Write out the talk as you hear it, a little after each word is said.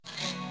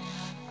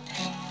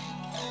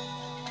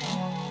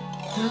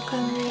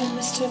Welcome to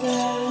Mr.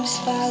 Bear's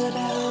Violet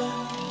Hour,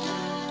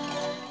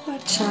 where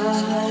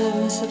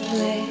time is a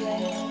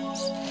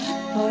place,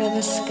 where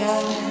the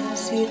sky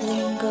is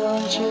evening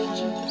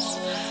gorgeous,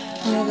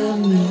 where the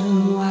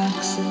moon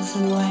waxes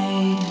and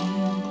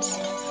wanes,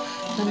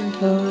 and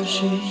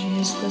poetry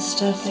is the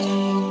stuffing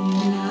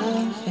in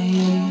our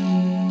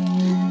veins,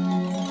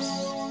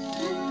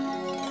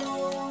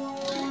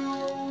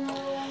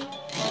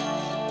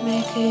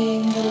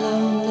 making the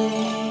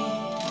lonely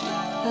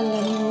a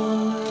little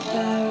more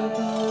bearable.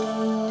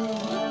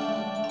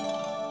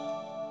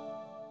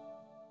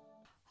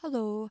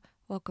 Hello,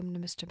 welcome to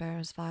Mr.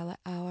 Bear's Violet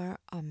Hour.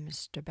 I'm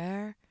Mr.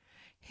 Bear,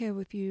 here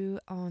with you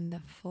on the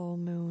full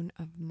moon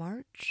of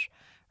March,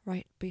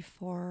 right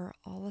before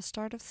all the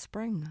start of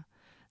spring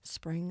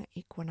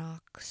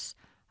equinox.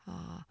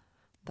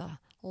 The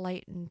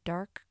light and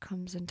dark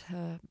comes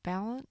into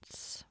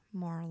balance,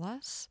 more or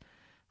less,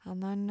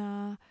 and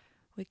then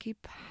we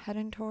keep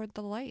heading toward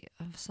the light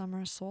of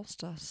summer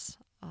solstice.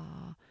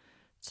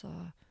 It's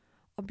a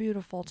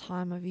beautiful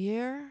time of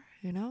year,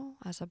 you know.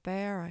 As a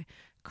bear, I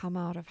come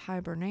out of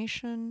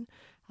hibernation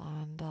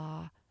and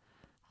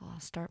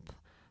start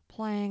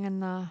playing in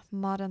the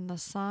mud and the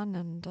sun,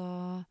 and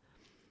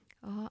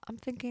I'm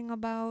thinking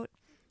about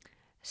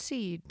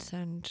seeds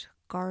and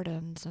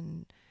gardens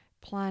and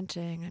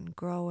planting and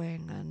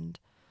growing, and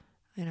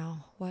you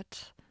know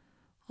what,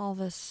 all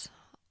the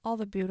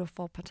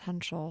beautiful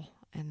potential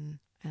in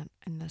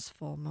this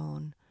full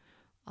moon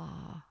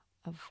uh,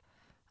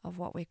 of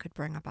what we could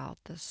bring about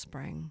this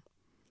spring.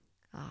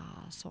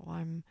 So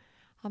I'm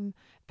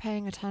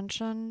paying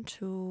attention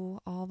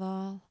to all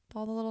the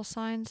little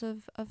signs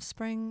of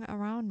spring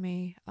around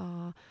me.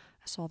 I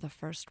saw the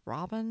first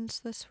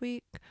robins this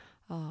week.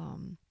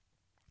 The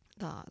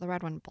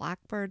red-winged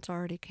blackbirds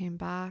already came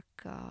back.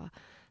 The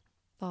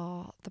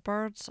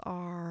birds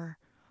are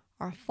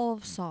full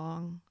of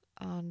song,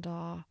 and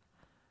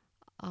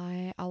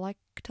I like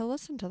to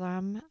listen to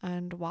them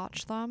and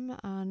watch them,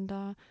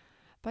 and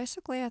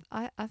basically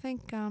I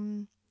think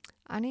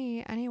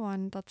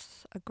anyone,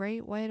 that's a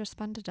great way to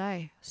spend a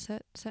day.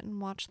 Sit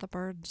and watch the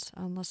birds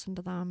and listen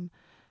to them,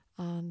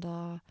 and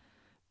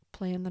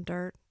play in the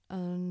dirt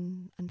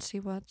and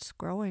see what's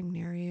growing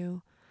near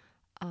you,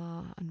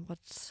 and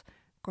what's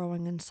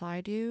growing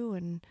inside you,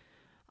 and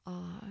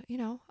you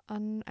know,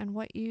 and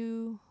what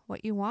you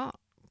want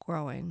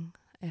growing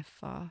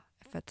if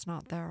it's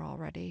not there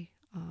already.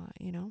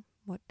 You know,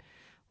 what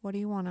do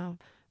you want to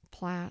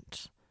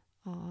plant?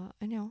 And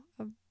you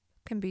know,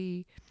 can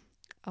be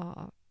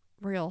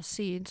real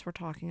seeds we're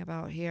talking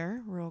about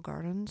here, real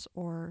gardens,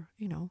 or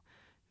you know,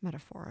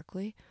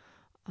 metaphorically.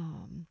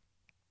 Um,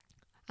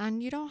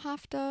 and you don't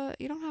have to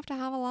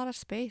have a lot of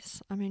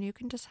space. I mean, you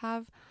can just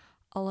have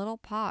a little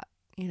pot,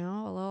 you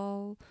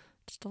know,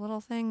 just a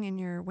little thing in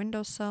your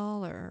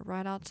windowsill or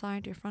right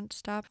outside your front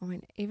step. I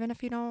mean, even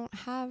if you don't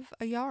have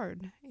a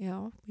yard, you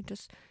know, you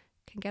just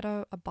can get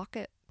a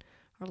bucket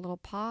or a little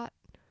pot,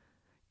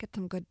 get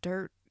some good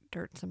dirt.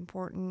 Dirt's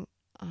important,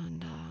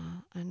 and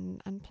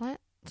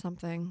plant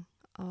something.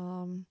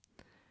 You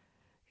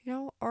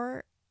know,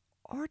 or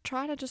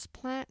try to just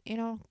plant, you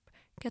know,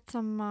 get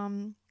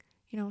some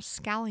you know,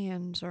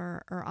 scallions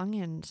or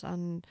onions,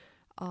 and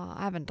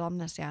I haven't done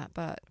this yet,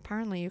 but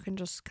apparently you can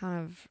just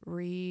kind of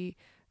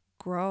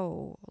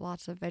regrow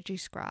lots of veggie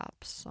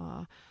scraps.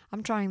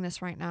 I'm trying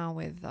this right now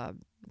with the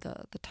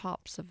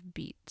tops of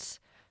beets,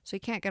 so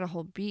you can't get a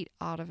whole beet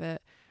out of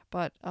it,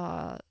 but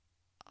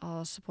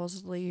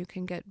supposedly you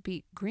can get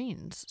beet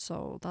greens,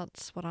 so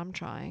that's what I'm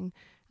trying.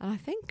 And I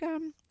think I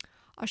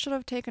should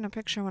have taken a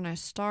picture when I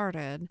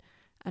started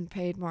and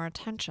paid more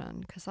attention,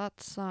 because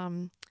that's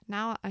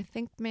now I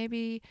think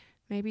maybe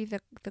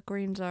the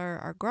greens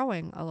are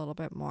growing a little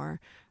bit more,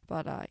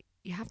 but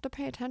you have to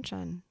pay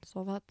attention.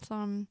 So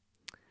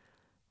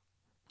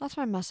that's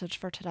my message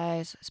for today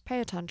is pay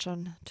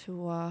attention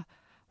to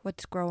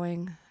what's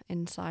growing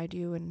inside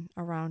you and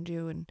around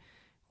you, and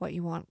what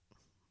you want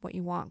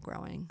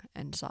growing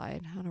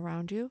inside and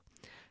around you.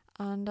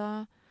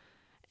 And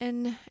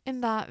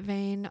in that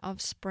vein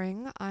of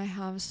spring, I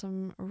have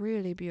some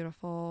really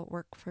beautiful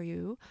work for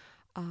you.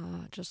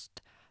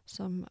 Just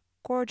some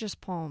gorgeous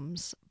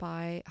poems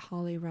by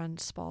Holly Wren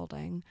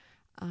Spalding.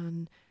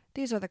 And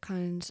these are the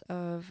kinds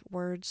of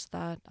words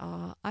that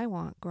I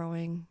want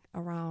growing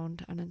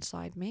around and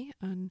inside me,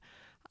 and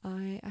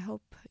I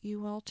hope you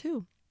will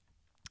too.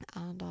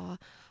 And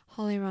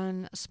Holly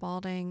Wren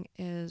Spalding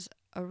is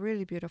a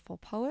really beautiful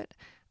poet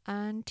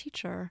and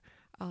teacher.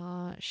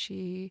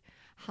 She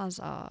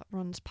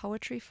runs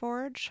Poetry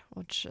Forge,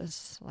 which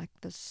is like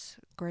this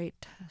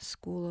great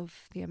school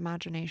of the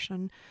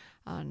imagination,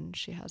 and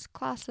she has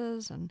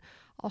classes and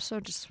also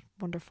just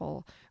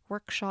wonderful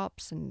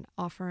workshops and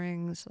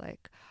offerings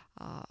like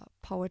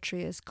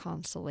Poetry is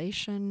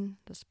Consolation,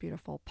 this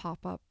beautiful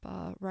pop-up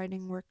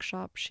writing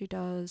workshop she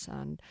does,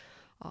 and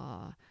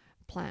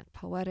plant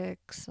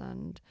poetics,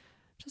 and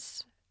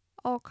just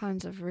all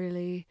kinds of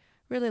really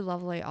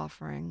lovely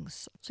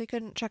offerings. So you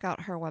can check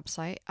out her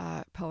website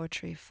at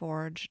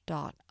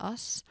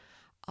poetryforge.us.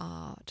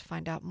 to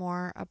find out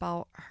more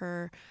about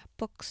her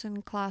books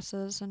and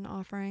classes and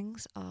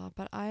offerings.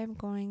 But I am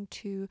going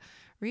to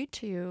read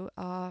to you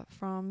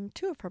from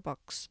two of her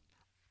books.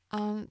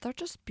 They're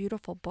just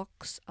beautiful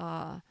books,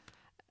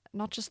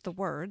 not just the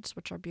words,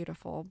 which are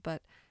beautiful,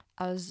 but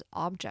as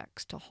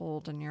objects to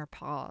hold in your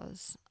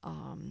paws.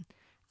 And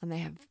they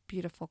have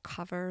beautiful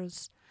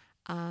covers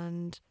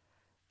and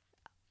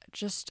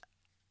just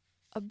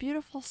a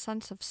beautiful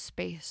sense of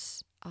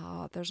space.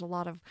 There's a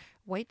lot of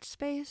white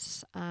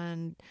space,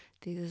 and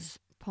these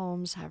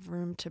poems have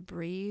room to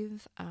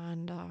breathe,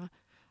 and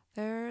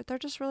they're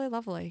just really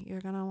lovely.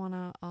 You're gonna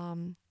wanna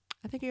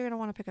I think you're gonna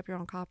want to pick up your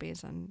own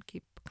copies and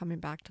keep coming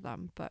back to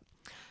them. But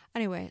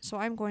anyway, so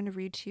I'm going to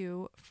read to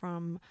you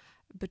from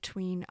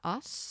Between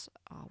Us,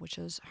 which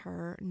is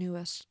her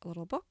newest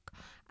little book,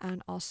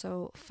 and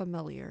also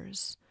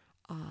Familiars.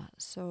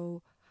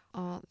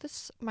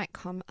 This might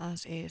come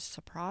as a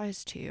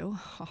surprise to you,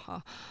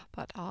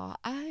 but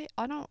I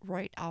don't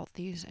write out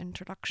these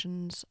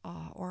introductions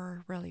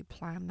or really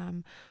plan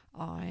them.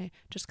 I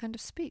just kind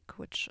of speak,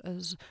 which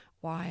is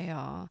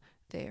why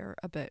they're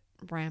a bit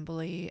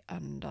rambly,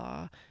 and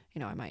I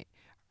might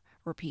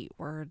repeat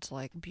words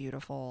like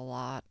beautiful a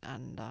lot,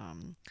 and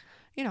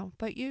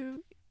but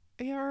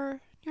you're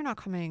not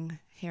coming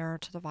here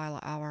to the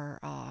Violet Hour,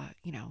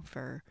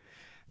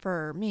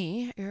 for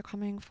me, you're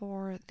coming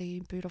for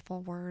the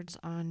beautiful words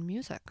on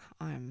music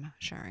I'm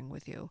sharing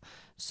with you.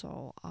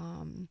 So,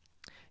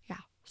 yeah.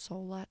 So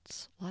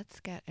let's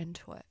get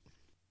into it.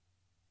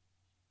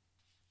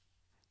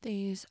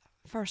 These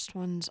first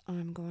ones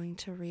I'm going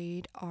to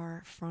read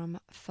are from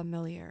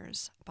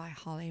Familiars by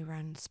Holly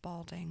Wren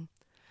Spalding,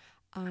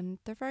 and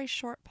they're very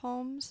short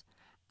poems,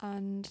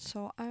 and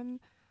so I'm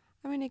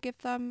going to give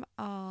them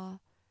the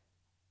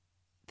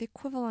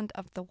equivalent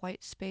of the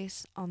white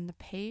space on the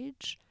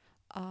page.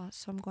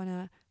 So I'm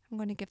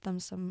going to give them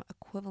some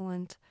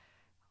equivalent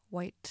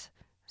white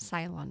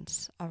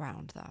silence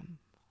around them.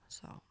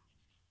 So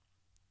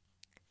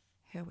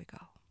here we go.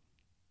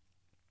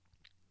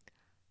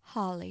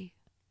 Holly.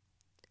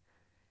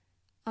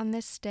 On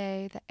this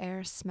day the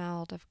air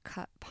smelled of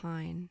cut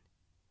pine.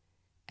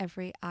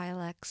 Every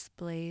ilex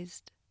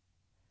blazed.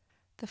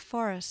 The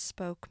forest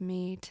spoke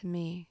me to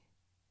me.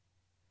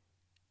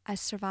 I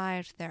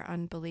survived their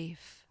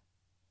unbelief.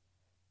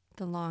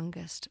 The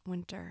longest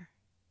winter.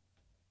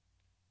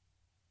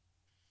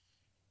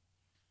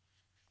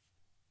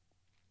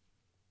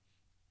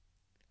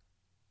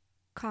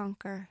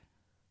 Conquer.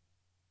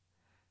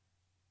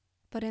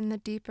 But in the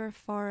deeper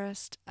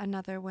forest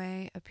another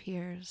way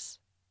appears.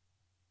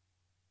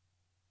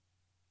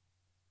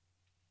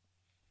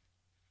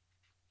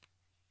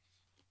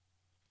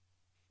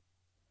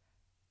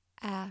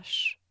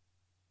 Ash.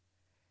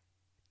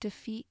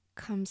 Defeat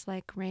comes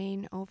like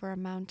rain over a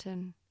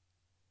mountain,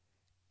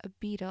 a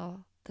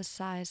beetle the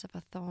size of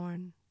a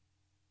thorn.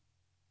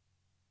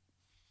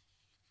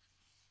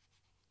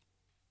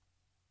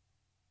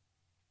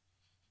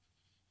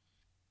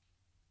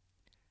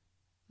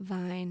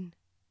 Vine.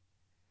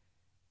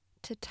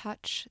 To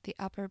touch the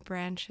upper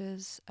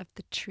branches of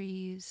the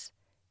trees,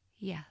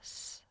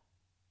 yes.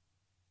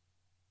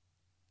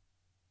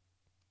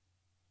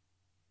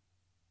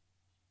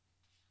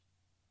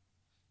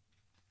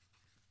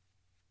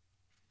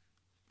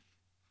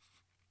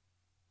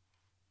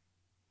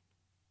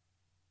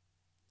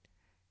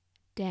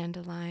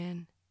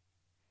 Dandelion.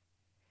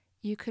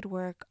 You could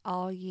work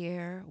all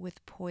year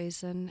with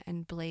poison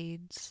and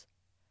blades,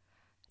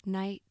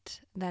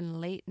 night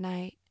then late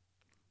night,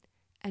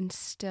 and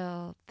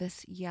still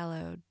this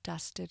yellow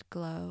dusted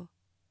glow,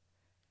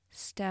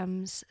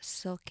 stems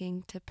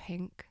silking to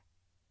pink.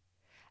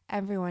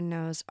 Everyone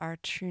knows our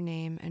true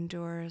name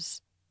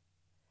endures.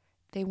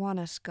 They want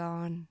us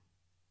gone,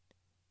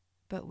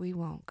 but we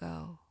won't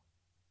go.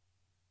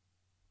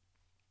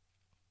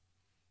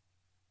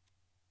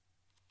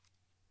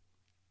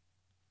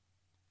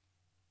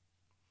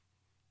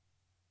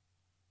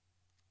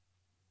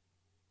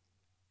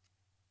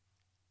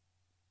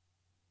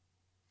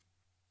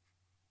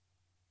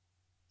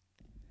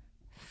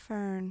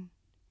 Fern.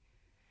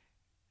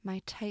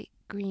 My tight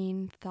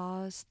green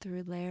thaws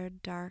through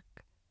layered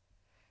dark.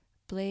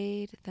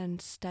 Blade then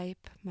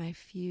stipe my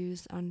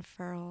fuse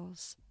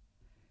unfurls.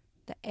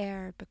 The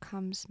air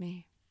becomes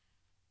me.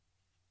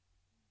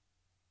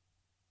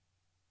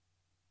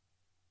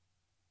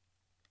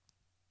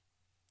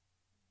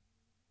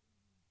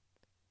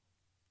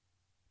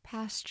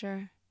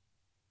 Pasture.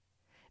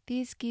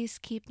 These geese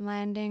keep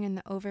landing in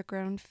the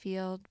overgrown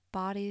field,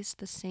 bodies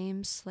the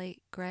same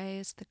slate gray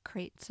as the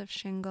crates of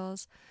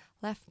shingles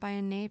left by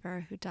a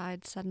neighbor who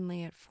died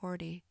suddenly at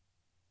 40.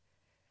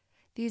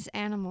 These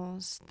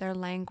animals, their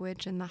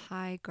language in the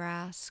high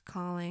grass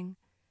calling.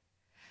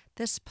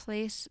 This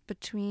place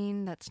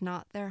between that's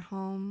not their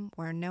home,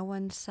 where no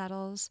one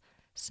settles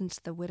since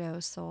the widow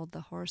sold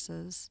the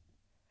horses.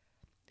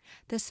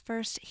 This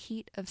first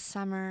heat of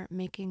summer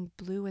making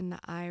blue in the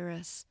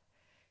iris,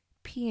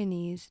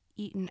 peonies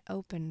eaten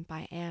open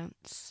by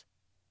ants.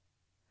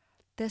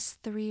 This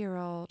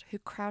 3-year-old who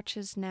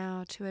crouches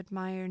now to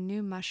admire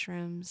new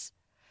mushrooms,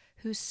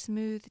 whose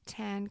smooth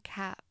tan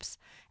caps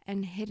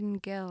and hidden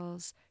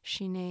gills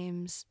she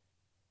names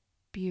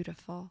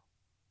beautiful.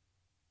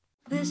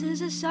 This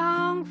is a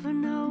song for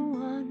no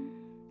one,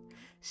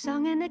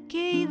 sung in a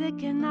key that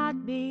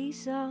cannot be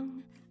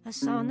sung, a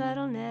song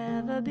that'll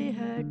never be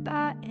heard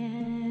by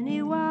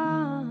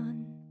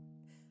anyone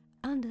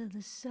under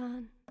the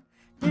sun.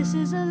 This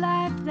is a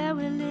life that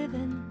we're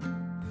living.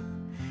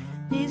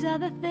 These are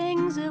the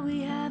things that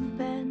we have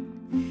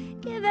been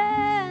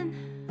given.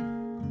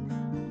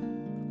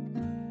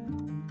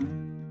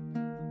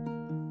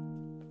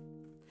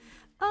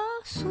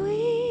 Oh,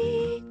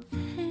 sweet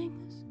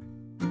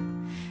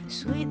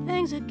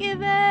things are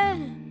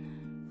given,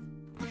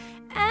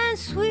 and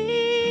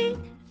sweet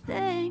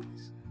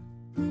things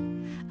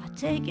are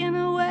taken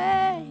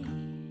away.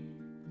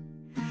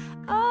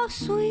 Oh,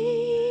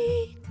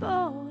 sweet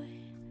boy,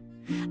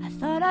 I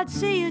thought I'd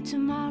see you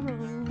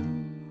tomorrow,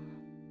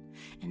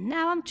 and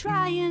now I'm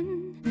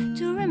trying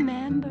to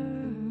remember.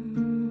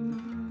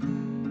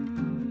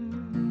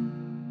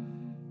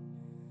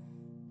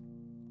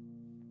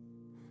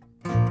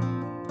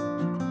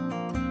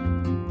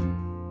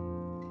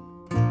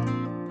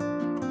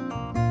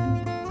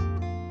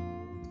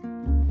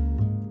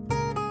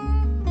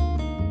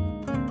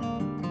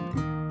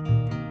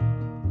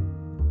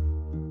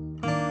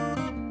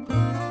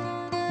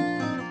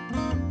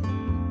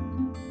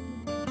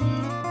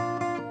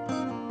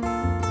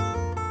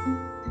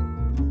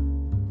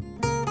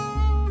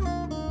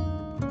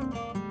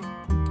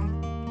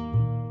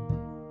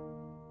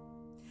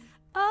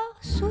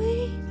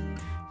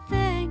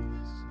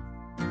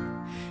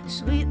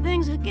 Sweet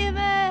things are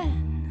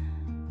given,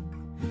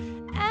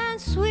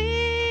 and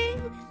sweet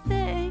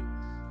things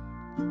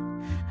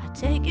are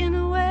taken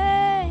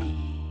away.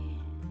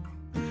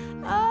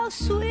 Oh,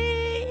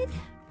 sweet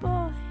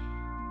boy,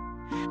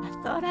 I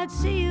thought I'd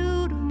see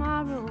you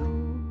tomorrow,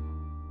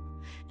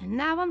 and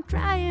now I'm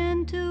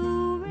trying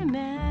to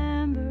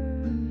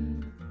remember.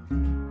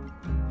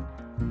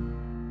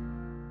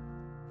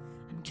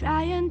 I'm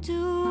trying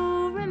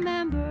to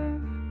remember.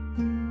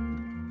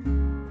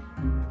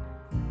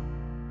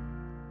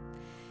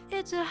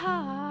 It's a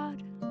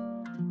hard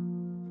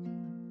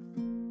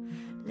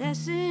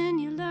lesson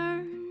you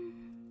learn.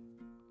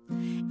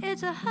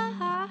 It's a hard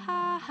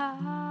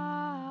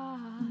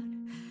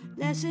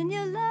lesson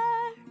you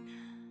learn.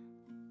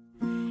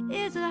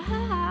 It's a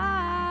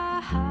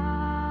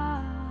hard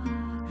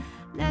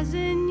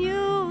lesson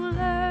you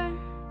learn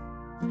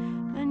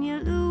when you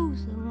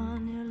lose the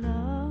one you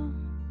love.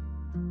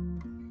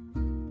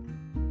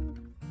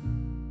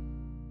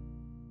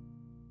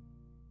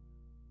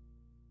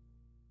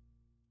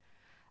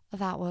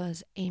 That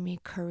was Amy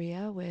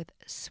Correa with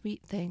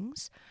Sweet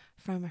Things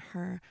from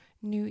her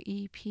new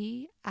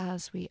EP,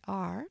 As We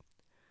Are,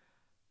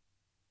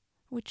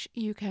 which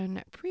you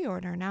can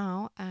pre-order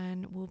now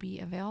and will be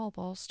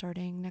available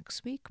starting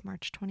next week,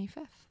 March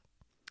 25th.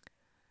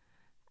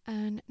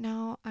 And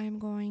now I'm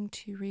going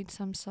to read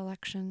some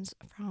selections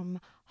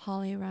from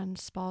Holly Wren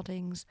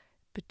Spalding's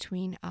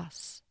Between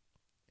Us.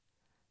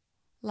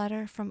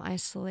 Letter from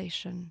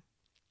Isolation.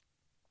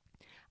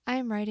 I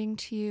am writing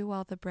to you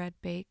while the bread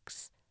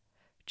bakes.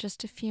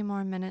 Just a few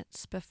more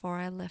minutes before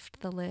I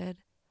lift the lid,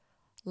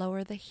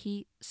 lower the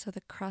heat so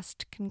the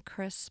crust can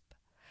crisp,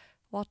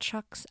 while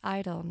trucks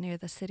idle near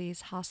the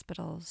city's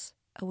hospitals,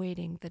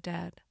 awaiting the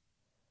dead.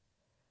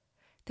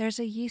 There's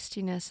a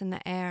yeastiness in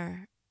the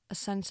air, a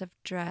sense of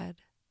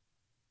dread,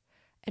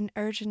 an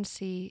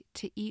urgency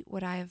to eat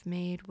what I have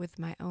made with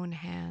my own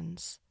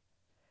hands,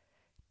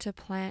 to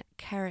plant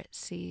carrot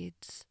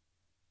seeds,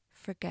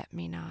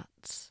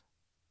 forget-me-nots.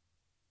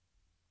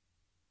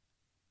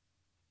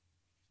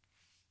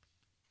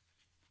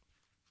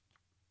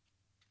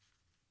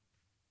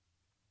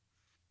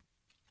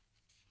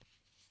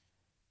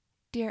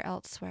 Dear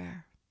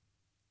Elsewhere.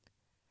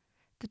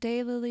 The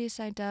daylilies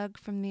I dug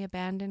from the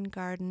abandoned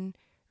garden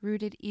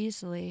rooted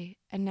easily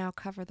and now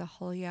cover the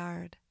whole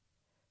yard.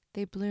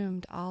 They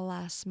bloomed all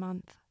last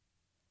month.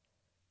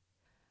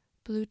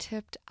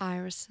 Blue-tipped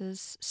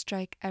irises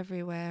strike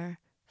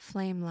everywhere,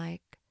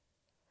 flame-like.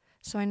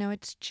 So I know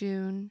it's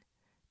June,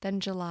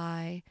 then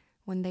July,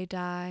 when they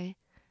die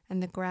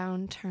and the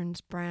ground turns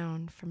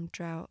brown from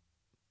drought.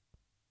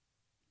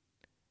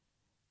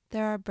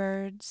 There are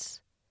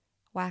birds,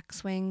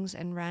 waxwings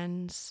and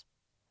wrens,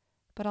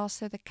 but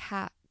also the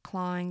cat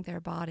clawing their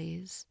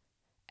bodies,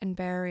 and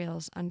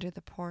burials under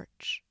the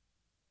porch.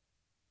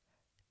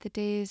 The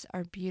days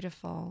are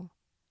beautiful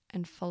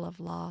and full of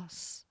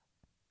loss.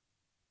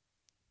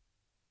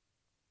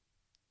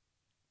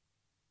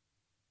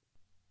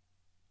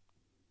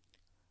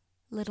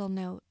 Little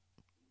note.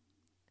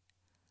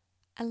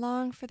 I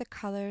long for the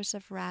colors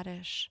of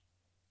radish,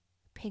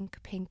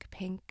 pink, pink,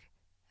 pink,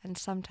 and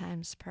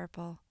sometimes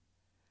purple.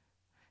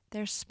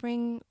 Their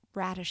spring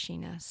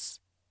radishiness,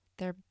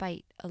 their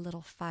bite a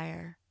little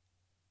fire,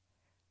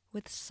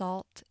 with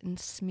salt and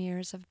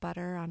smears of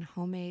butter on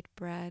homemade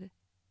bread,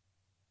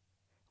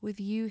 with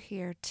you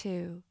here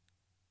too,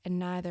 and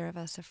neither of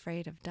us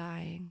afraid of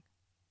dying.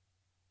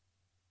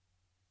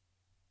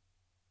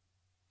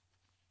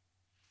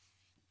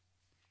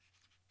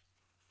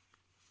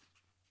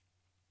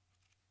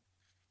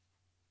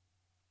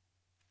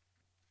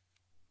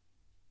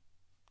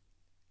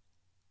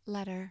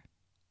 Letter.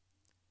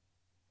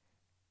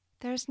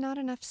 There's not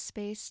enough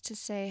space to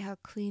say how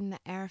clean the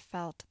air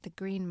felt at the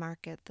green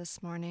market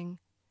this morning,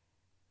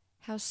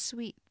 how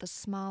sweet the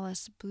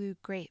smallest blue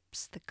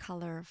grapes the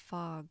color of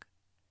fog,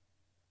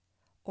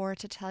 or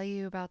to tell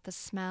you about the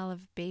smell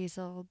of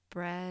basil,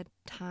 bread,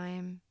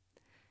 thyme,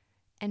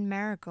 and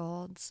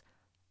marigolds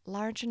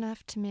large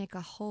enough to make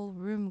a whole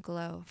room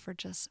glow for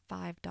just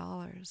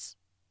 $5.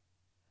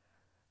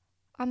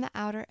 On the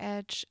outer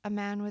edge, a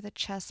man with a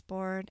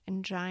chessboard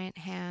and giant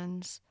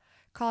hands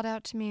called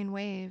out to me and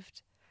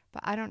waved,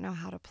 but I don't know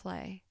how to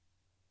play.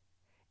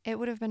 It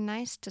would have been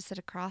nice to sit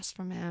across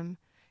from him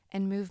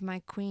and move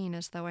my queen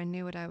as though I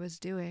knew what I was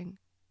doing.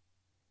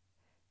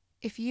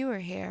 If you were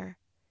here,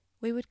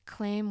 we would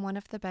claim one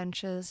of the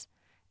benches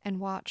and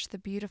watch the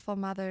beautiful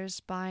mothers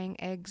buying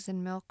eggs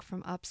and milk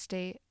from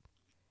upstate.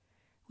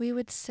 We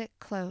would sit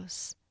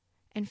close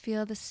and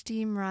feel the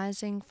steam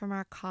rising from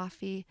our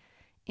coffee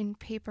in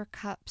paper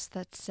cups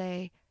that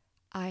say,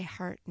 "I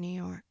heart New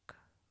York."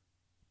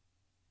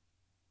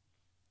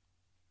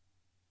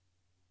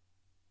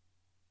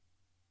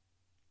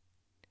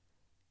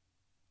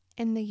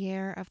 In the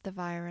year of the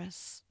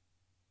virus,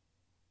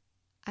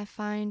 I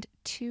find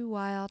 2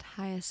 wild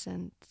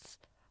hyacinths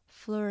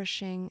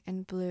flourishing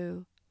and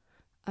blue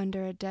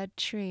under a dead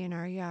tree in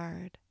our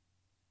yard.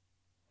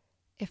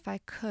 If I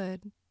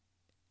could,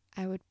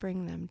 I would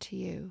bring them to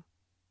you.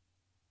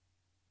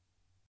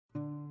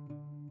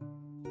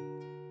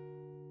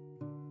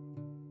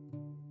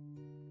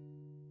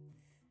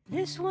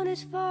 This one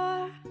is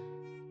for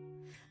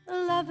the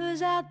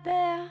lovers out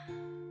there,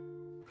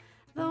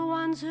 the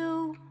ones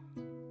who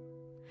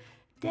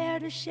dare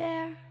to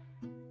share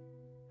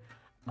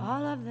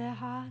all of their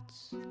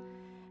hearts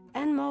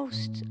and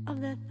most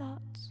of their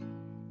thoughts.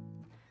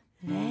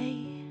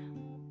 They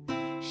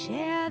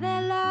share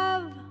their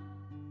love.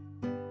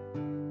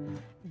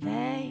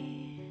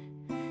 They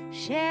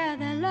share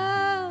their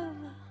love.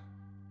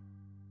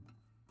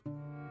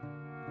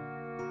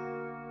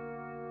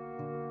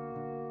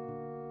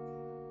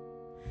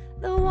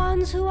 The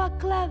ones who are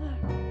clever,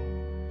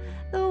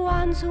 the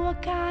ones who are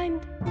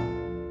kind,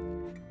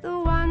 the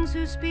ones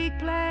who speak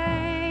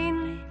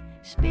plainly,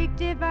 speak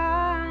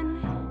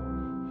divinely,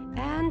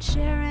 and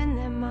share in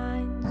their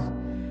minds.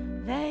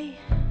 They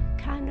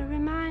kinda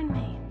remind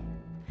me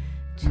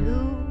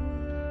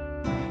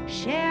to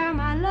share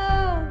my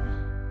love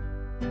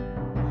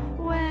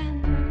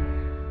when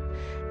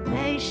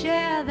they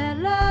share their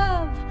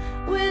love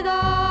with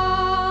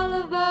all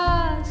of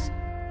us,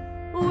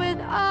 with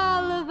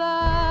all of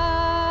us.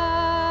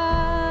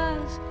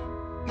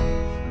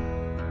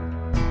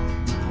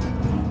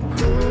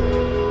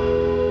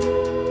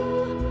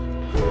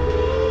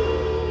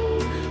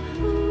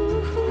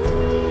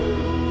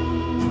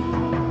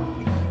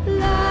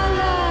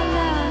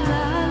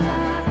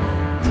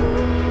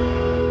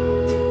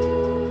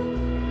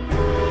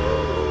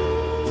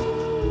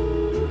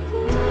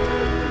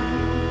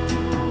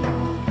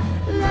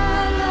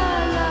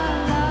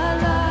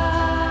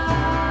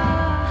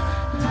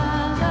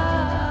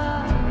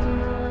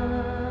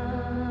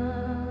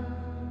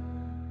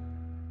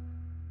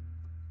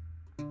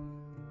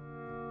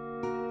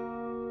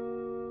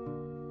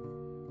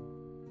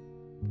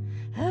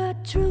 Her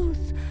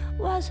truth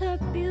was her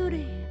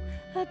beauty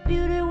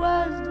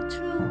was the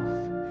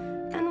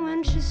truth. And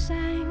when she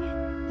sang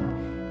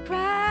it,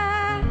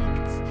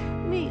 cracked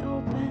me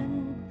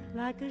open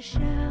like a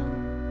shell.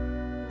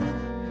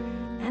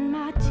 And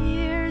my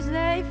tears,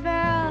 they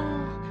fell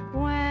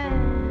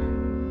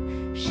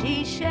when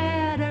she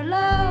shared her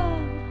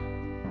love.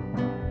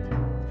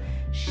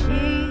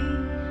 She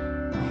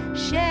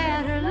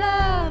shared her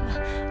love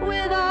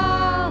with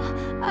all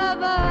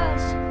of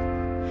us,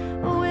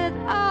 with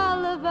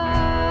all of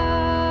us.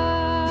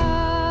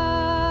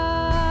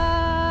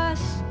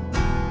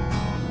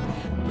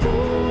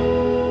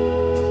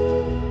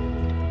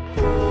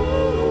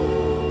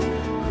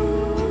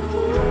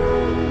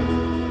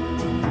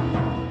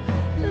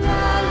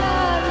 La la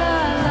la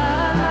la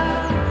la.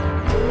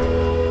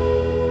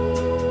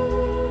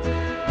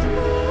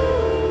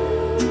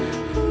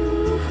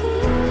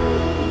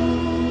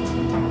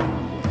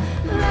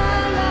 La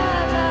la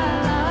la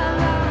la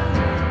la.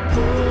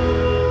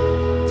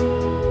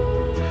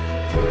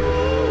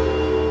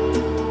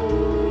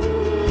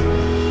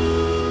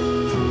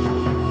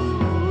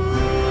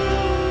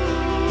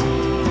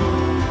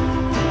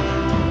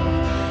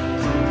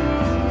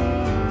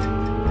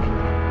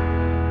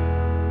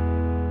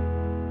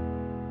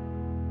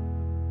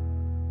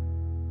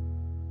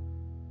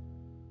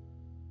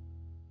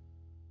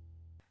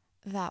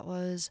 That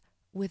was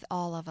With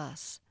All of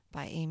Us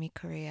by Amy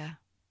Correa.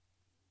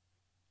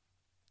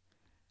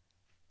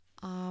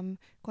 I'm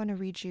going to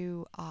read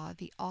you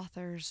the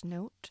author's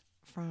note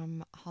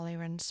from Holly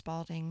Wren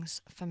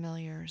Spalding's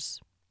Familiars.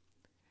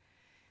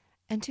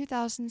 In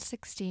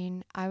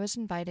 2016, I was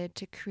invited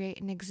to create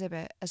an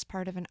exhibit as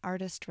part of an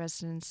artist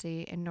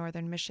residency in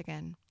northern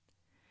Michigan.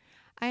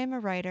 I am a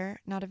writer,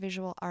 not a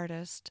visual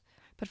artist,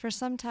 but for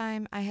some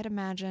time I had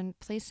imagined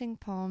placing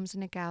poems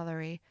in a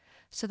gallery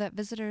so that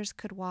visitors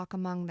could walk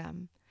among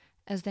them,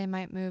 as they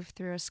might move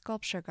through a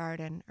sculpture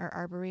garden or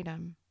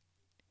arboretum.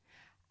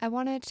 I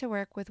wanted to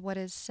work with what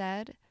is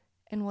said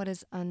and what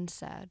is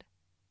unsaid.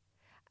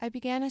 I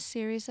began a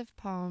series of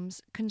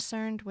poems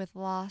concerned with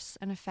loss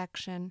and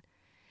affection,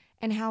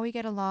 and how we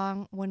get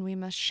along when we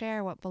must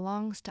share what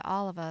belongs to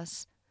all of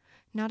us,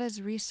 not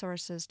as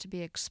resources to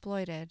be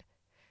exploited,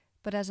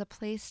 but as a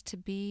place to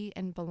be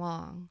and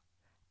belong,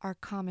 our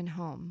common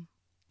home.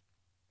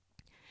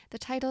 The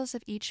titles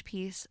of each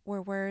piece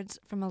were words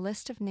from a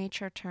list of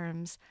nature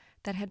terms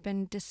that had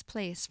been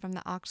displaced from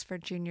the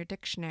Oxford Junior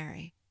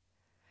Dictionary.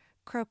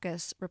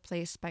 Crocus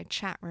replaced by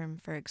chat room,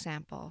 for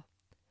example.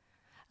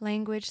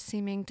 Language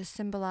seeming to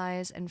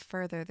symbolize and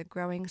further the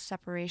growing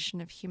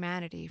separation of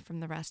humanity from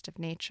the rest of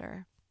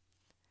nature.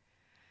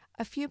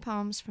 A few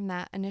poems from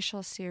that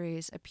initial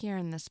series appear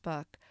in this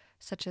book,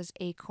 such as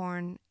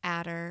Acorn,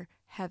 Adder,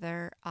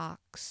 Heather,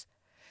 Ox.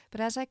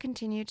 But as I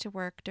continued to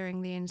work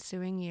during the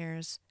ensuing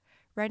years,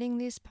 writing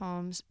these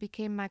poems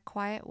became my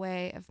quiet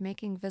way of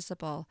making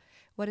visible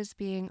what is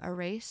being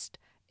erased,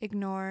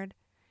 ignored,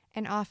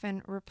 and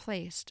often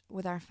replaced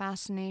with our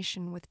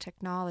fascination with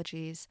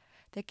technologies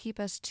that keep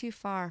us too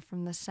far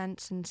from the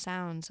scents and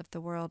sounds of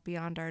the world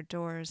beyond our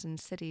doors and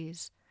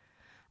cities,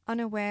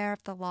 unaware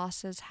of the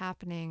losses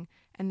happening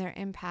and their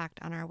impact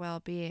on our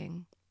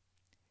well-being.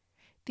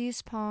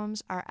 These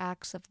poems are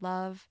acts of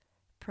love,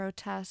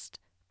 protest,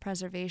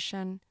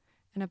 preservation,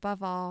 and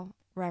above all,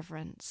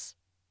 reverence.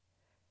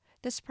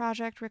 This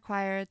project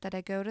required that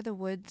I go to the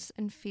woods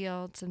and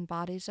fields and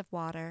bodies of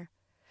water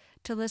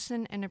to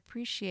listen and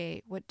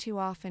appreciate what too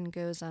often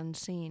goes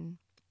unseen.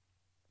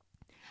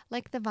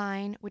 Like the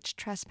vine, which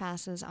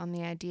trespasses on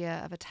the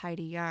idea of a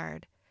tidy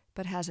yard,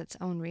 but has its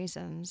own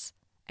reasons,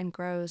 and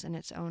grows in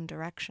its own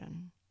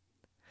direction.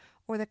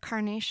 Or the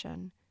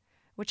carnation,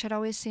 which had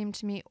always seemed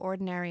to me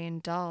ordinary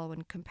and dull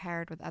when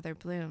compared with other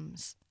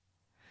blooms.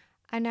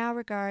 I now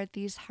regard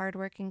these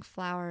hard-working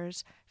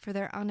flowers for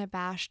their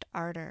unabashed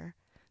ardor,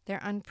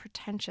 their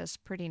unpretentious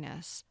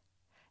prettiness,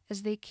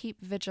 as they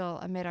keep vigil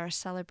amid our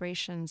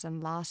celebrations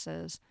and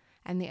losses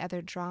and the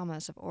other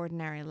dramas of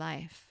ordinary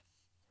life.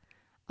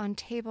 On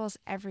tables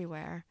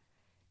everywhere,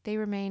 they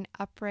remain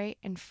upright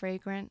and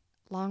fragrant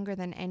longer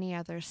than any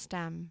other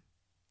stem.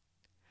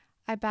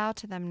 I bow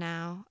to them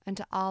now and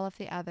to all of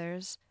the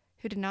others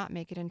who did not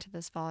make it into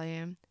this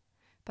volume,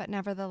 but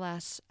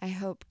nevertheless I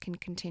hope can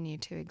continue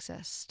to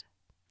exist.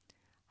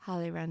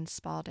 Holly Wren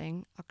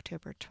Spalding,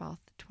 October 12th,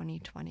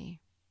 2020.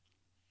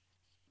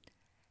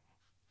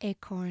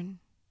 Acorn.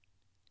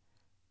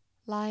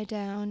 Lie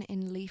down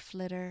in leaf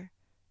litter,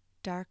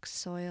 dark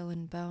soil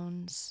and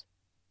bones.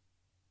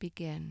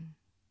 Begin.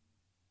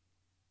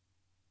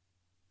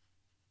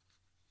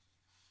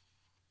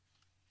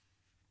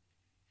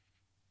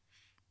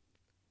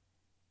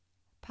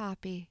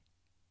 Poppy.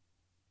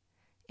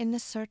 In the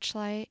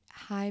searchlight,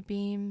 high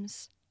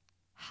beams,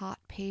 hot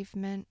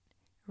pavement,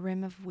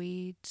 rim of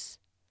weeds,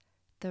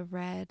 the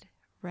red,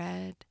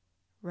 red,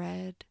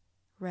 red,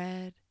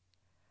 red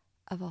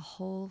of a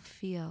whole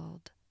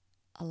field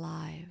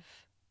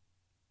alive.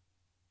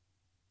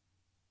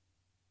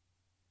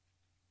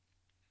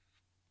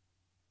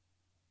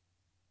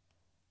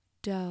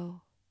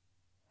 Doe.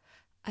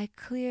 I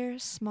clear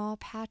small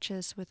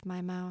patches with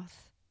my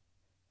mouth.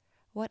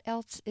 What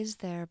else is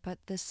there but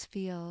this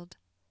field,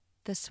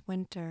 this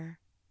winter,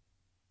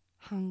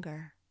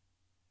 hunger?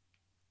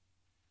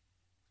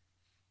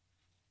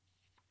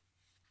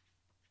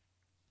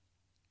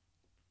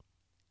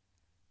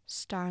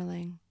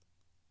 Starling.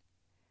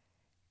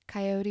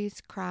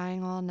 Coyotes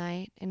crying all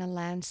night in a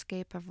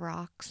landscape of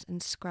rocks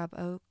and scrub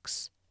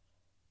oaks,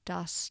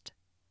 dust.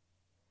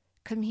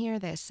 Come here,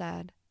 they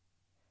said.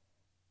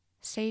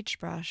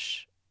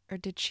 Sagebrush, or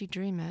did she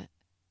dream it?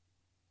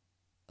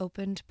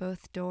 Opened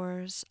both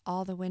doors,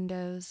 all the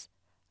windows,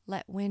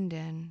 let wind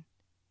in.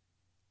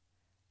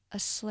 A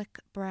slick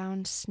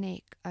brown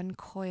snake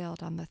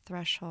uncoiled on the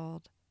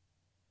threshold.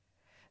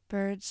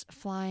 Birds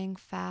flying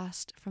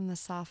fast from the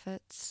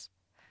soffits.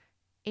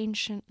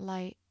 Ancient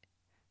light,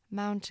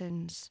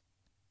 mountains,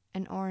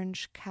 an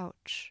orange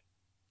couch.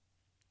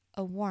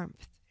 A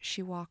warmth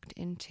she walked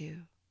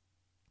into.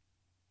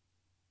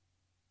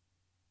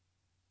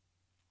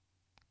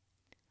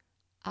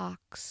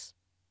 Ox.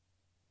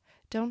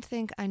 Don't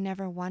think I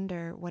never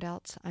wonder what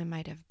else I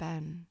might have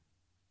been.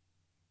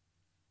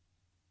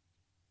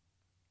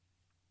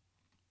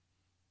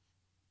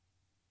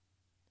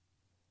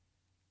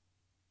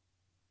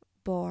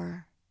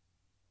 Boar.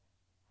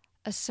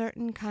 A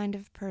certain kind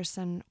of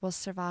person will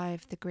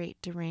survive the great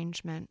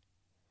derangement,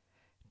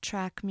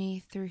 track me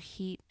through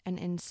heat and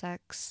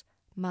insects,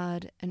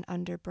 mud and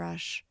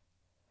underbrush.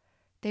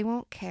 They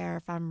won't care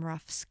if I'm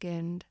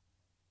rough-skinned.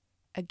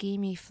 A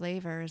gamey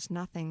flavor is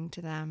nothing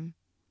to them.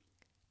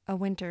 A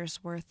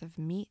winter's worth of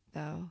meat,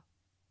 though.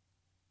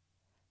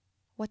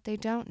 What they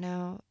don't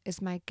know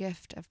is my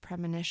gift of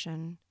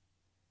premonition.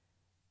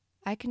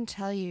 I can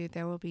tell you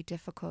there will be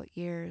difficult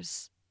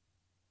years,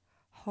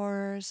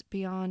 horrors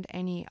beyond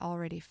any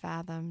already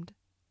fathomed.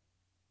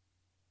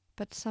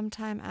 But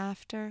sometime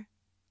after,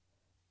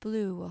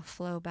 blue will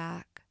flow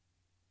back,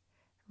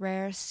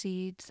 rare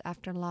seeds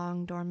after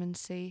long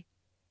dormancy,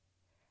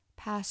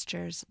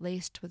 pastures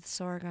laced with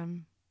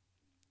sorghum.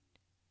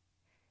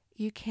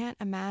 You can't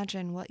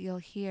imagine what you'll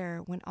hear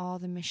when all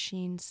the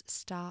machines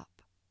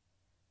stop,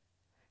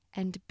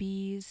 and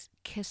bees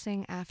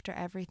kissing after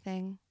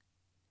everything.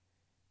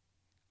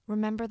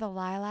 Remember the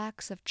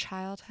lilacs of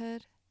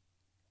childhood?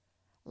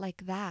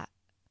 Like that,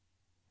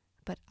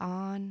 but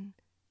on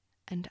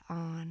and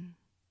on.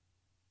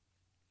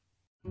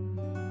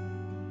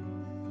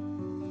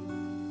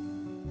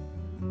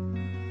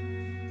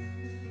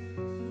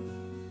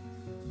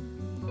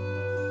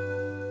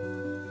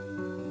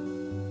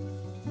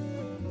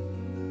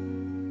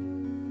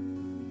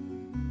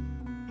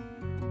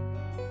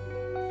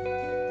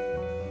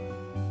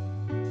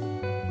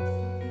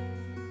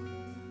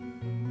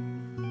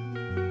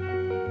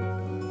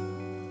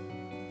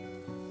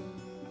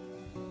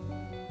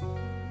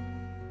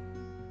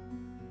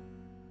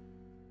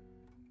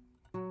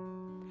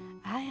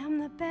 I am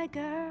the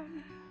beggar,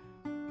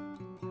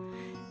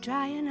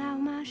 drying out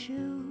my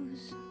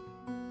shoes.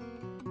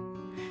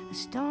 A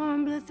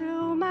storm blew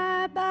through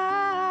my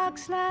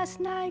box last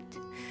night,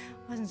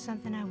 wasn't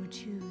something I would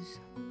choose.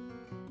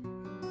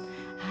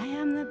 I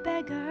am the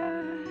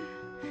beggar,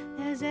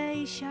 there's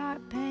a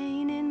sharp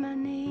pain in my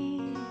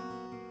knee.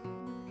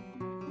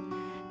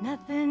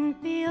 Nothing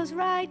feels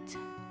right,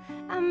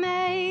 I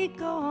may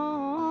go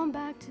on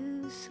back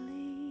to sleep.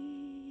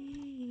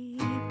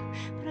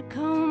 But I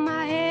comb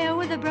my hair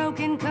with a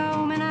broken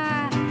comb and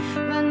I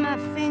run my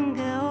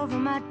finger over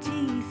my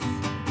teeth.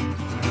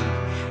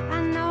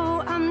 I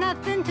know I'm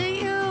nothing to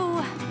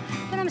you,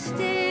 but I'm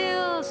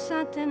still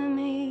something to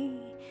me.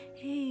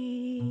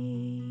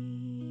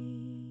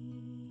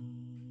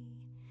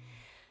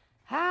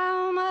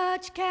 How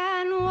much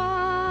can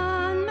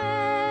one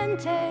man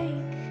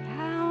take?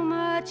 How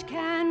much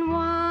can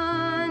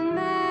one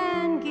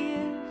man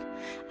give?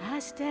 I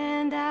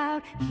stand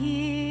out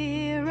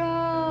here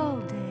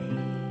all day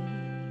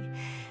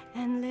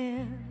and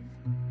live.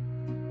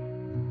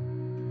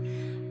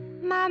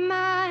 My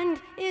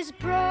mind is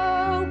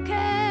broken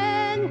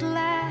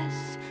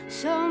glass,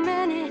 so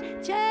many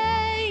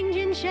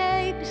changing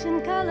shapes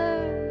and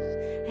colors,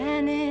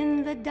 and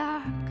in the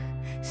dark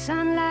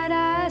sunlight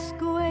I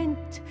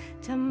squint.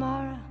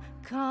 Tomorrow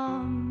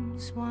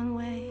comes one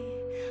way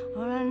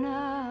or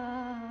another.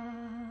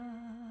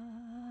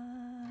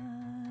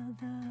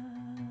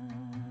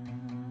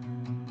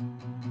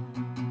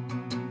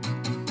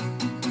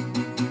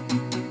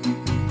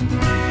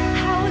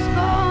 I was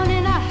born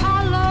in a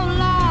hollow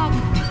log,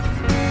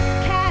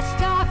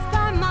 cast off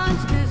by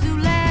monsters who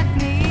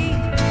left me.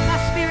 My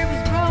spirit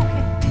was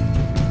broken,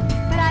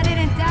 but I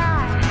didn't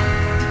die.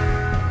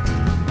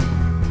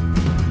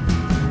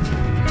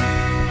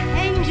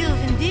 Angels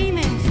and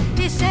demons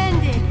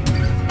descended,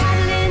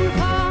 battling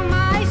for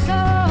my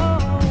soul.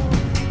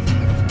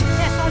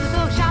 Their soldiers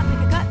so sharp they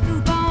could cut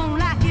through bone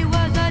like it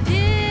was a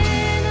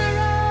dinner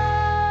roll.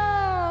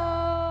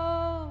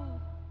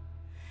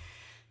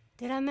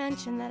 Did I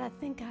mention that I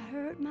think I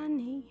hurt my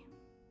knee?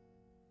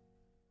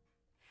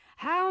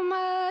 How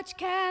much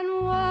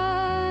can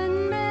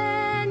one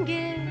man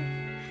give?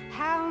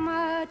 How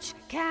much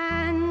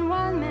can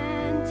one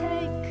man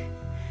take?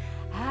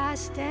 I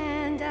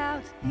stand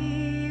out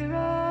here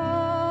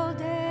all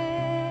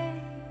day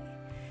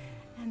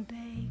and bake.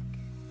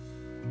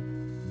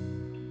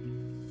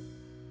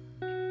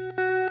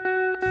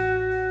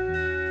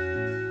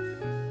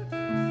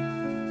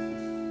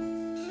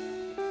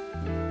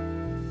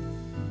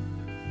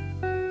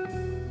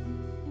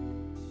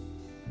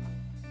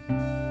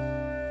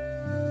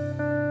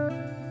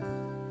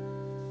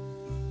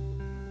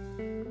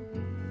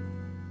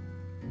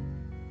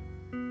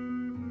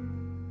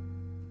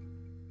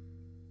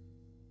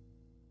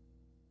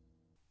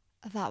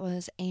 That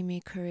was Amy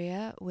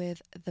Correa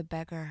with The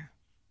Beggar.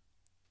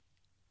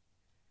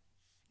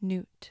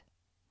 Newt.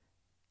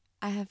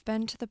 I have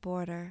been to the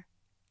border,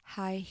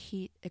 high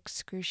heat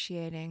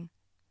excruciating,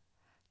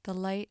 the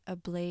light a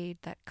blade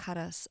that cut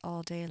us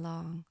all day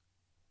long.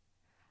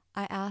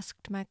 I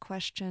asked my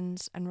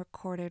questions and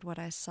recorded what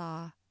I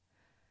saw.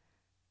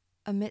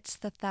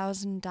 Amidst the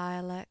 1,000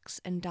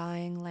 dialects and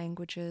dying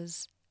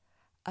languages,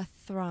 a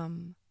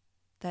thrum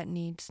that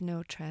needs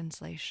no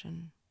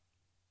translation.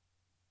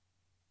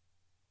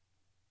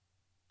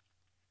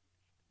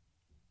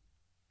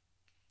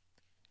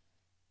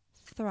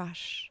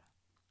 Thrush.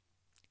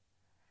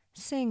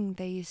 Sing,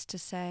 they used to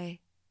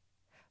say.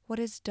 What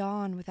is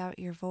dawn without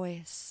your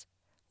voice?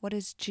 What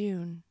is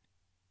June?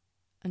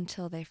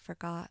 Until they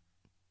forgot.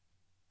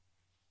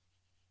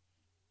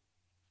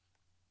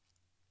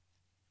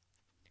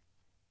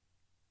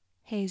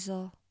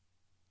 Hazel.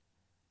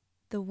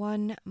 The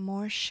one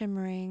more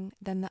shimmering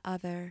than the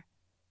other,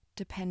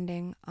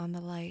 depending on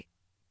the light.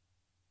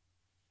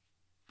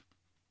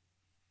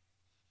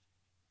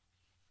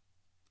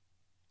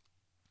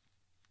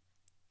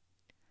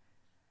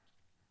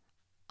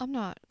 I'm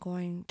not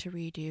going to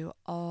read you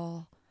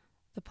all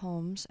the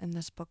poems in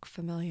this book,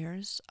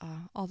 Familiars,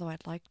 although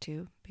I'd like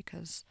to,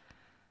 because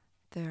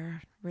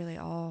they're really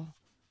all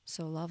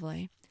so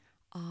lovely.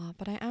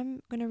 But I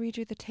am going to read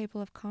you the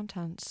table of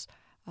contents,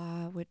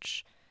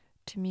 which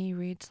to me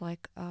reads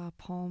like a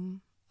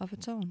poem of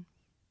its own.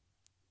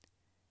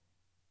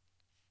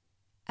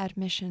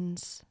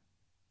 Admissions: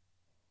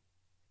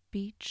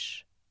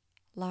 beech,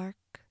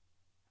 lark,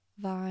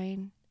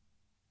 vine,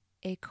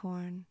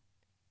 acorn,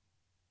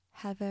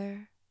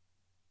 heather,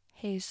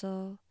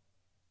 hazel,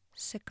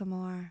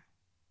 sycamore,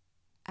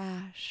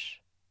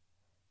 ash,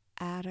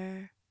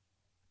 adder,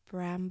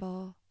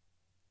 bramble,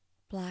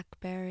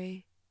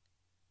 blackberry,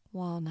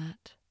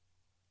 walnut.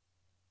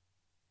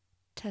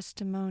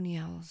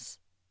 Testimonials: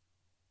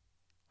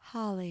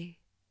 holly,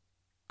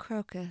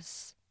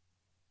 crocus,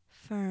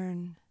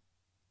 fern,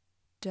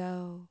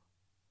 doe,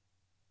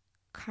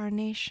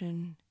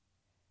 carnation,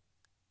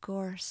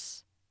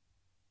 gorse,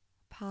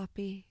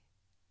 poppy,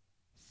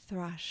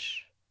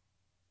 thrush,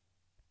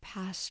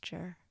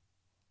 pasture,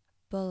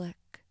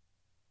 bullock,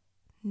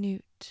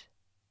 newt,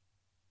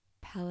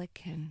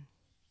 pelican.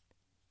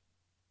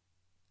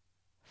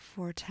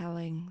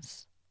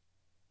 Foretellings: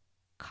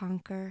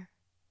 conker,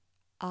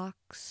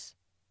 ox,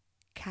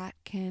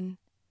 catkin,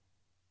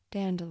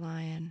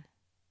 dandelion,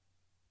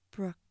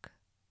 brook,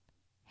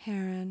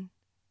 heron,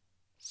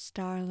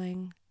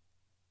 starling,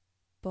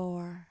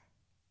 boar,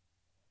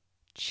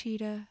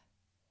 cheetah,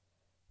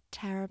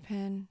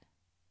 terrapin,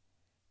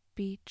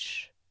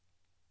 beech,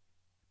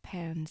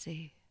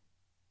 pansy.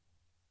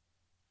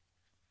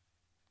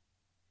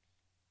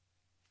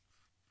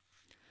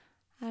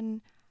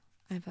 And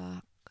I have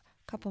a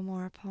couple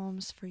more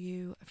poems for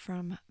you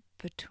from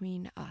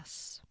Between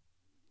Us.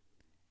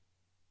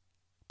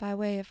 By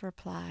way of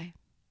reply: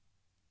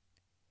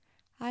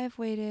 I have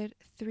waited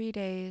 3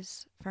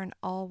 days for an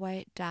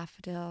all-white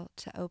daffodil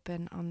to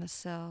open on the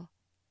sill.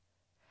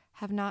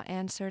 Have not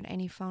answered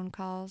any phone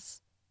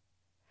calls.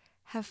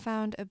 Have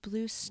found a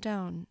blue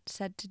stone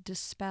said to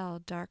dispel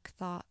dark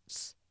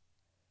thoughts.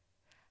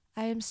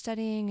 I am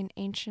studying an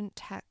ancient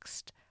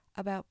text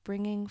about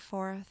bringing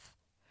forth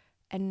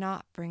and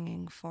not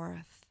bringing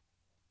forth,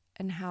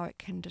 and how it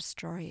can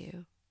destroy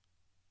you.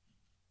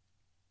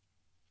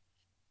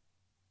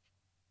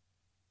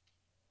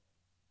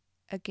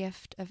 A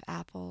gift of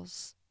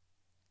apples,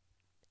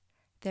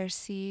 their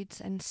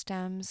seeds and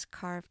stems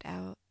carved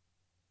out,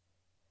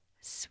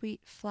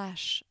 sweet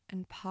flesh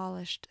and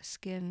polished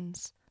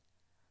skins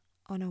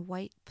on a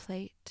white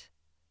plate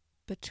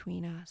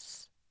between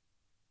us.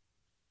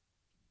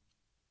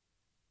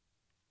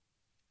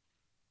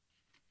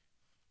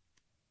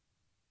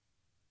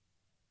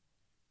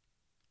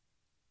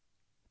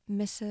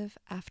 Missive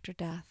after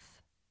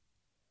death.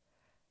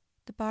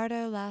 The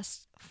bardo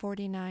lasts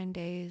 49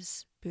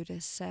 days,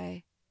 Buddhists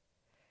say,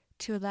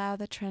 to allow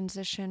the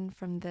transition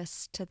from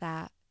this to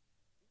that,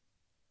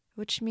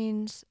 which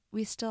means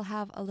we still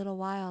have a little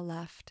while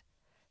left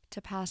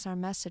to pass our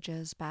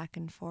messages back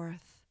and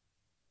forth.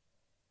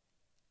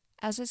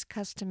 As is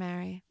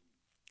customary,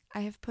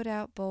 I have put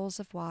out bowls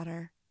of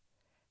water,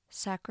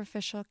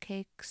 sacrificial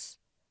cakes,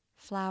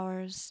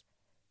 flowers,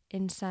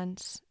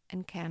 incense,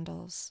 and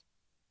candles.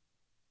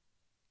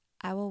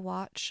 I will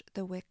watch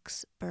the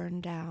wicks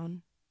burn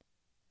down.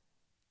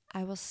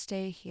 I will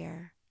stay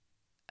here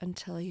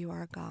until you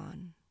are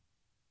gone.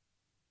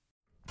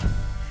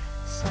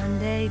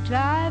 Sunday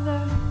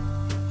driver,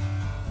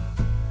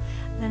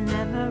 the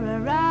never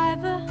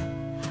arriver,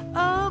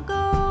 oh,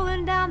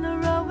 going down the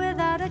road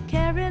without a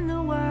care in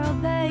the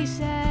world, they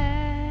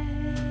say.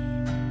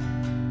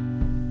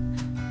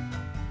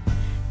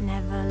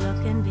 Never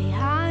looking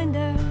behind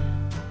her,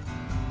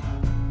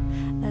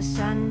 the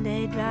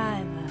Sunday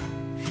driver.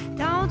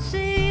 Don't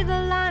see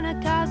the line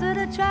of cars that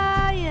are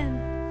trying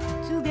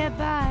to get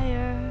by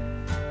her.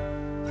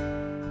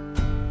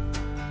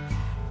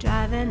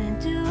 Driving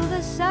into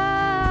the sun.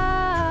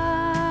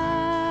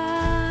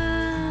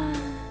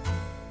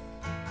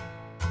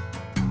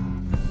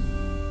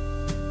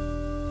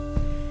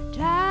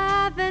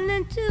 Driving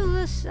into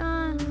the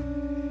sun.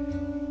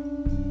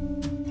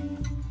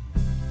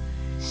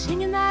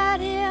 Singing that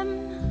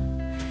hymn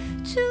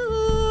to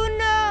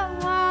no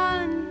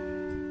one.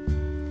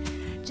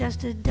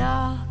 Just a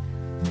dog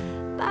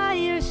by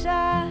your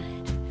side,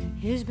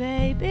 his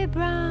baby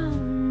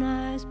brown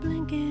eyes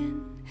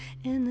blinking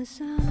in the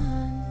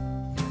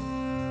sun.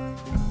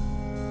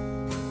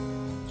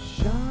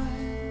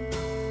 Shine,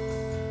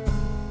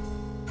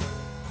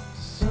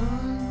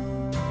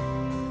 sun,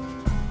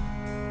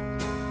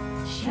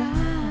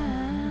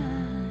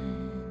 shine.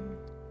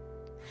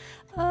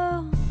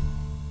 Oh,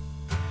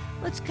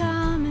 what's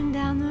coming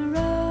down the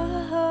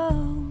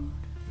road?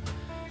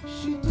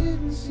 she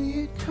didn't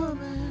see it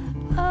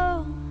coming.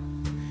 Oh,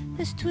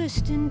 this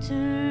twist and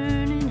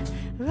turning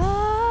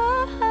road.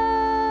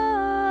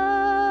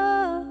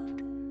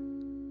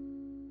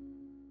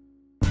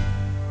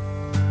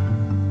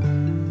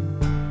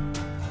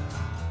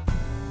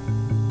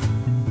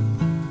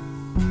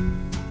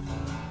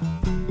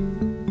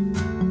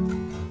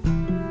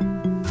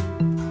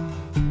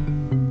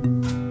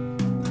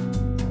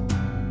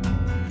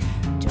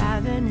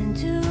 Driving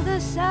into the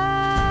sun.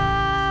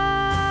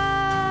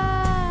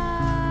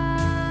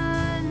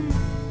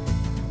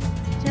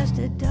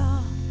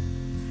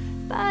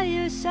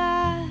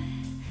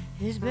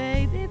 his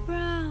baby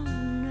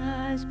brown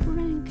eyes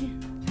blinking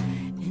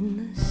in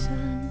the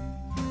sun.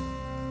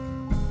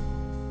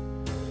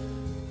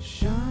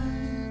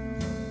 Shine,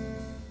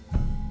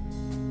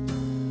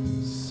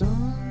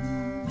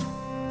 sun,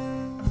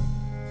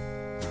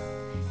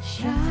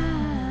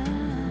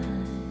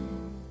 Shine.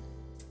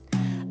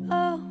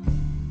 Oh,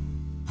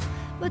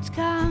 what's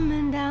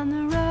coming down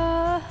the road?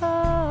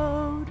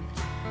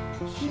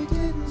 she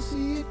didn't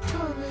see it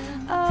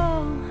coming.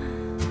 Oh,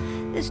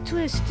 this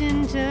twist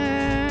and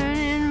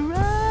turn road.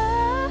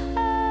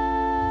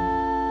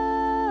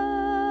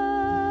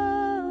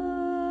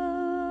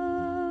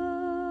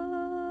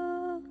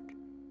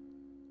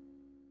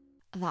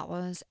 That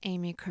was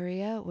Amy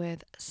Correa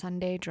with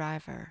Sunday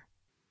Driver.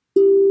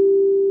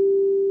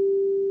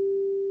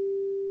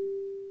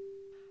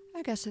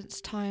 I guess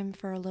it's time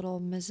for a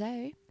little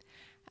meze.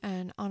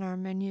 And on our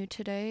menu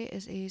today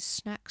is a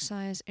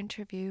snack-size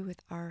interview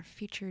with our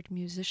featured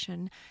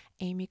musician,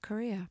 Amy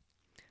Correa.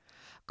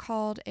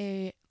 Called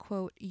a,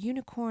 quote,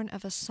 unicorn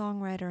of a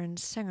songwriter and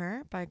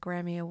singer by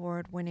Grammy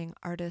Award-winning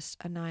artist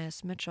Anais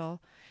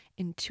Mitchell,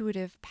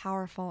 intuitive,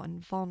 powerful,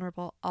 and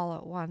vulnerable all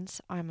at once,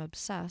 I'm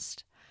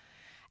obsessed.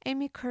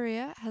 Amy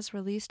Correa has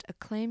released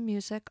acclaimed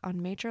music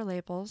on major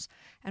labels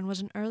and was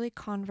an early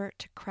convert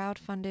to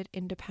crowd-funded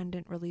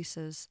independent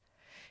releases.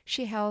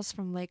 She hails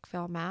from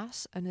Lakeville,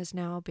 Mass., and is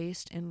now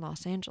based in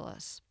Los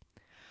Angeles.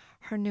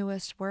 Her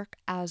newest work,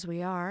 As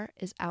We Are,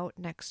 is out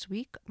next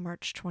week,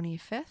 March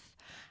 25th,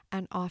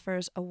 and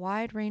offers a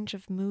wide range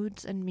of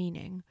moods and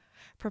meaning,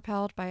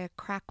 propelled by a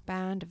crack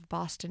band of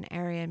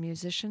Boston-area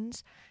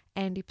musicians,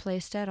 Andy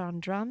Playstead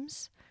on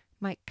drums,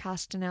 Mike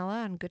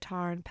Castanella on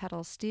guitar and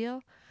pedal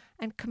steel,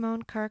 and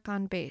Kimon Kirk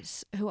on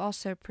bass, who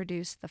also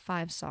produced the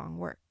 5-song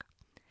work.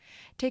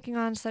 Taking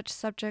on such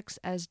subjects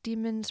as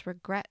demons,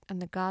 regret,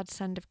 and the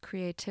godsend of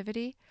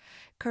creativity,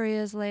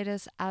 Correa's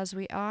latest As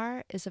We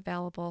Are is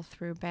available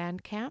through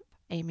Bandcamp,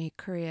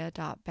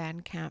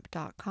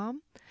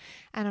 amycorrea.bandcamp.com,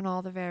 and on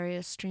all the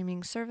various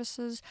streaming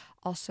services,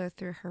 also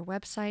through her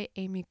website,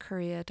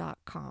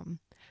 amycorrea.com.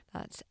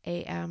 That's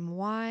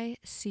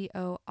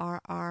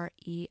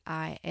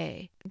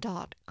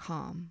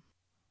amycorrea.com.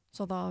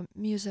 So the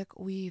music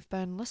we've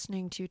been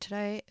listening to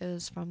today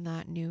is from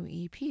that new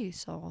EP,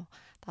 so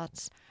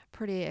that's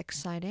pretty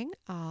exciting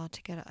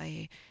to get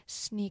a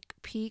sneak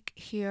peek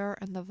here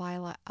in the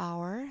Violet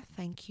Hour.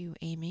 Thank you,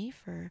 Amy,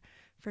 for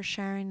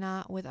sharing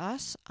that with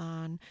us,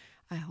 and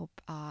I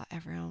hope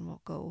everyone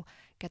will go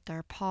get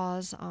their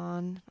paws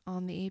on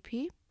the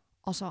EP.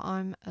 Also,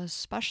 I'm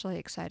especially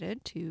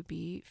excited to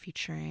be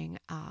featuring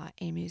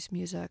Amy's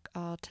music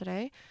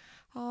today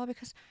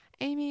because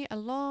Amy, a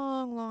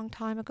long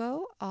time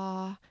ago,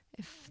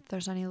 if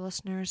there's any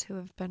listeners who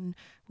have been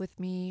with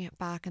me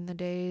back in the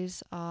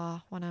days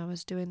when I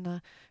was doing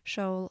the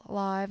show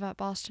live at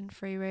Boston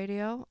Free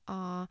Radio,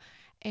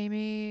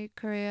 Amy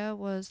Correa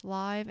was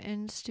live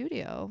in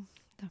studio.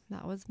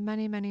 That was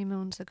many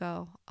moons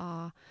ago.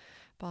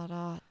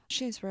 But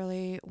she's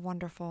really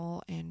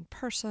wonderful in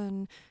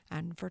person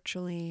and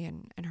virtually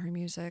and her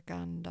music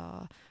and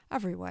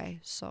every way.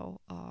 So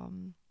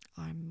I'm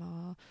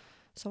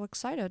so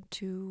excited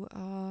to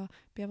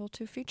be able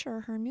to feature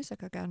her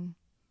music again.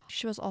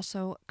 She was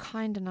also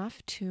kind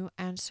enough to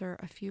answer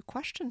a few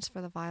questions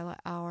for the Violet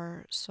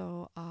Hour,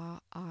 so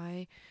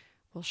I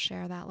will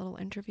share that little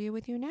interview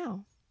with you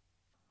now.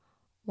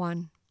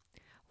 1.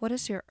 What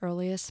is your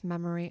earliest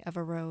memory of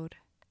a road?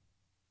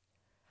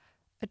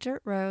 A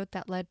dirt road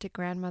that led to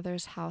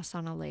grandmother's house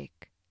on a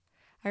lake.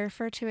 I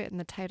refer to it in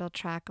the title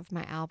track of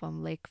my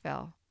album,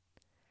 Lakeville.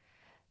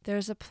 There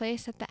is a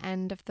place at the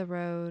end of the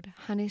road,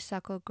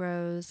 honeysuckle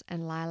grows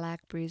and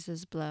lilac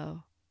breezes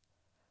blow.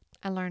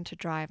 I learned to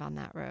drive on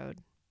that road.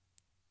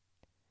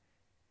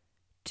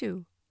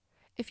 2.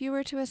 If you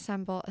were to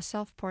assemble a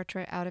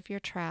self-portrait out of your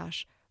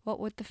trash, what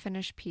would the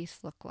finished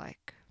piece look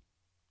like?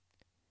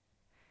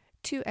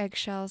 2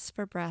 eggshells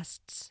for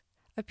breasts,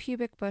 a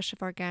pubic bush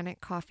of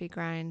organic coffee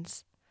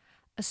grinds.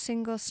 A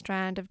single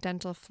strand of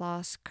dental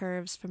floss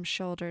curves from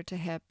shoulder to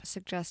hip,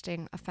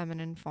 suggesting a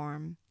feminine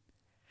form.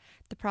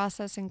 The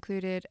process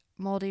included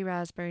moldy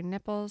raspberry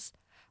nipples,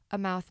 a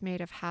mouth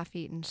made of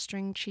half-eaten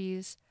string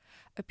cheese,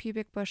 a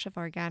pubic bush of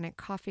organic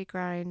coffee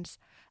grinds,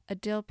 a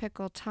dill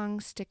pickle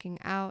tongue sticking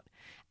out,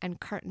 and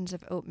cartons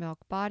of oat milk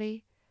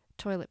body,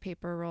 toilet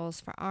paper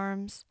rolls for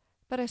arms,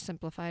 but I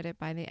simplified it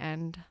by the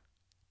end.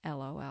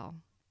 LOL.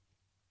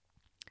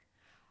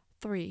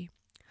 3.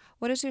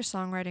 What is your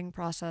songwriting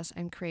process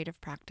and creative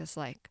practice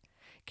like?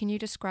 Can you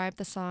describe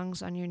the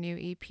songs on your new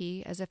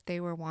EP as if they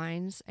were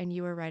wines and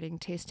you were writing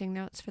tasting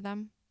notes for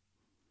them?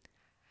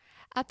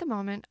 At the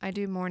moment, I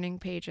do morning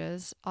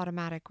pages,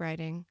 automatic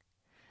writing.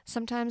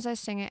 Sometimes I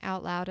sing it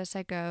out loud as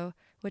I go,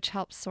 which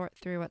helps sort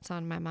through what's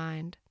on my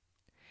mind.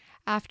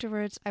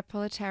 Afterwards, I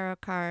pull a tarot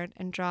card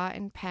and draw it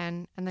in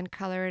pen and then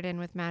color it in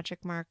with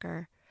magic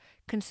marker,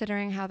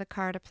 considering how the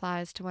card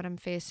applies to what I'm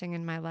facing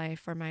in my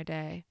life or my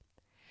day.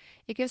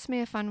 It gives me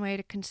a fun way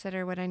to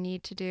consider what I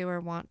need to do or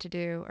want to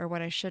do or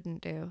what I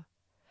shouldn't do.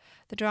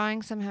 The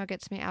drawing somehow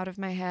gets me out of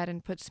my head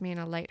and puts me in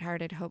a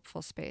lighthearted,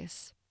 hopeful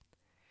space.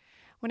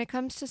 When it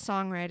comes to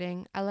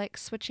songwriting, I like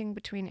switching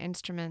between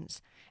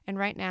instruments, and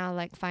right now I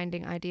like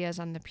finding ideas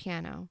on the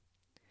piano.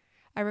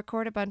 I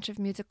record a bunch of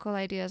musical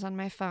ideas on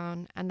my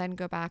phone and then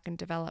go back and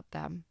develop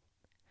them.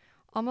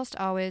 Almost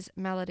always,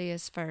 melody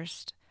is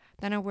first,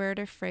 then a word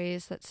or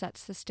phrase that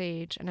sets the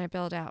stage, and I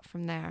build out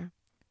from there.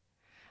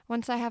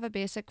 Once I have a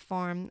basic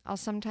form, I'll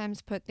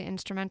sometimes put the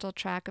instrumental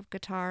track of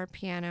guitar or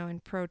piano in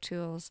Pro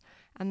Tools,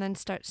 and then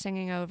start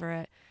singing over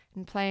it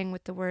and playing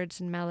with the words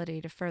and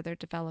melody to further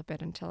develop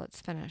it until it's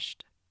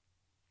finished.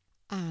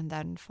 And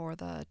then for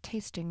the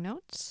tasting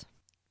notes.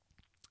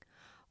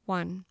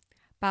 1.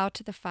 Bow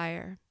to the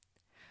Fire.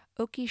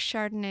 Oaky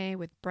Chardonnay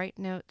with bright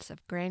notes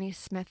of Granny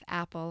Smith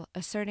apple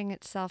asserting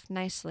itself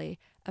nicely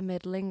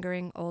amid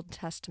lingering Old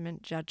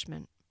Testament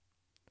judgment.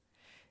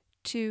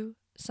 2.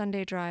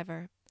 Sunday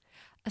Driver.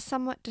 A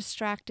somewhat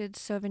distracted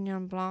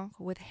Sauvignon Blanc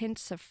with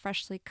hints of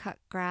freshly cut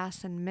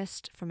grass and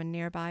mist from a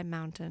nearby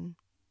mountain.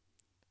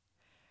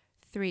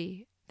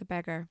 3. The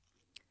Beggar.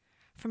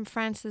 From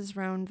France's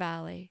Rhone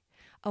Valley.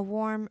 A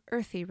warm,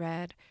 earthy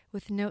red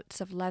with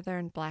notes of leather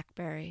and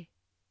blackberry.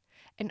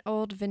 An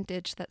old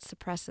vintage that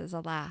suppresses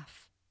a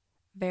laugh.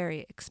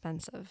 Very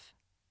expensive.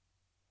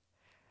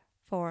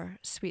 4.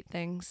 Sweet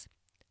Things.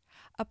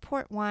 A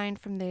port wine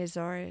from the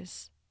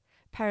Azores.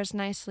 Pairs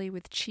nicely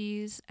with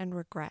cheese and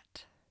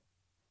regret.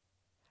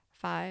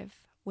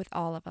 5. With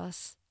All of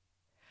Us.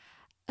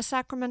 A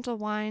sacramental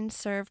wine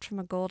served from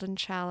a golden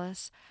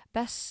chalice,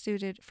 best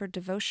suited for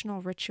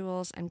devotional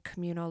rituals and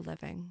communal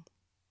living.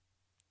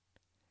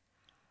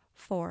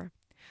 4.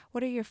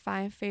 What are your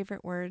 5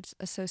 favorite words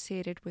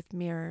associated with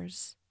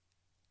mirrors?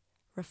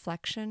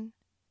 Reflection,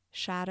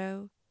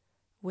 shadow,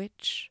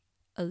 witch,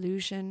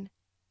 illusion,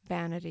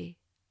 vanity.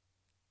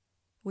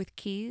 With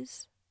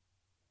keys?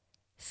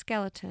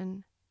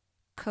 Skeleton,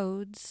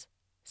 codes,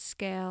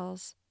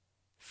 scales,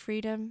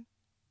 freedom,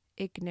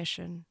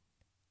 ignition.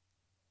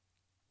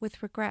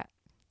 With regret?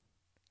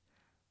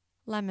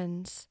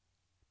 Lemons,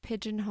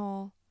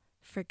 pigeonhole,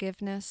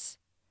 forgiveness,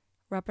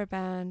 rubber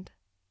band,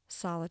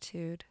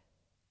 solitude.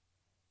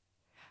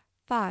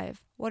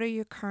 5. What are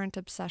your current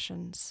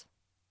obsessions?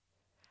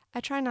 I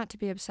try not to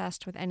be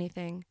obsessed with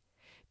anything.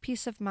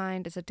 Peace of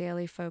mind is a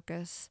daily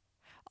focus.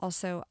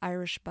 Also,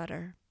 Irish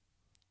butter.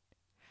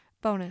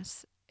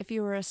 Bonus. If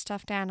you were a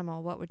stuffed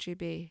animal, what would you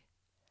be?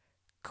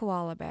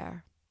 Koala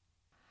bear.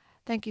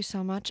 Thank you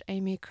so much,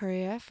 Amy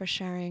Correa, for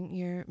sharing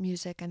your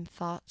music and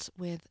thoughts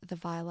with the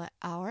Violet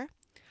Hour.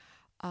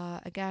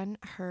 Again,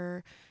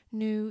 her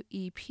new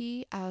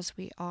EP, As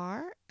We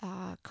Are,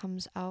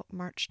 comes out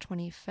March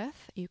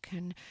 25th. You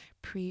can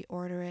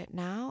pre-order it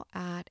now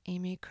at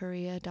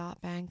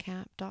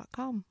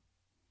amycorrea.bandcamp.com.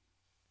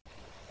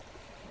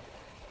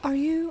 Are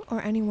you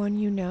or anyone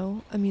you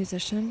know a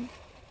musician?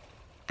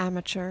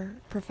 Amateur,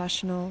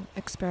 professional,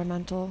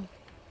 experimental?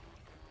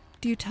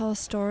 Do you tell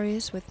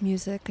stories with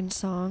music and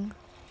song?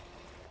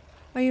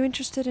 Are you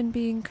interested in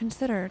being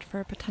considered for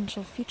a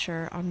potential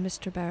feature on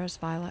Mr. Bear's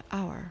Violet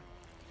Hour?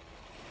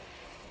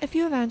 If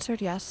you have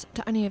answered yes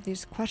to any of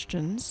these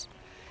questions,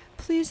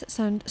 please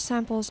send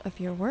samples of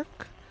your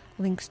work,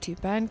 links to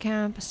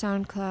Bandcamp,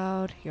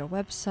 SoundCloud, your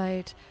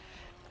website,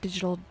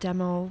 digital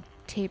demo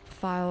tape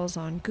files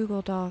on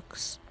Google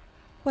Docs,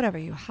 whatever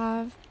you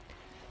have,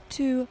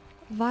 to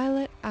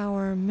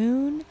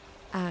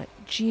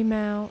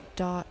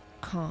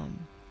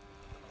violethourmoon@gmail.com.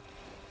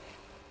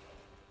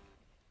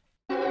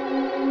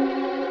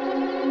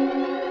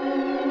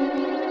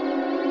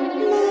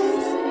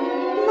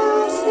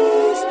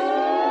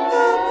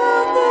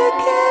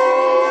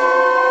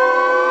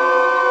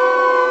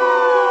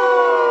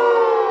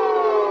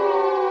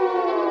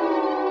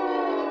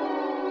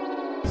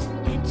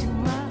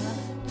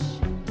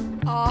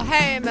 Oh,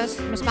 hey, Miss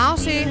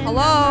Mousy,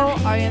 hello,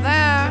 are you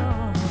there?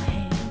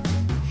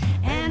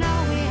 And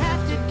all we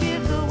have to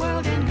give the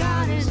world and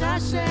God is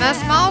ourselves.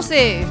 Miss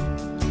Mousy!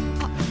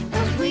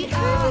 As we Hi,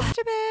 are.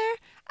 Mr. Bear.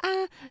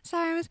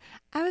 Sorry,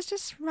 I was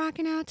just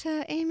rocking out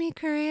to Amy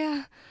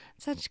Correa.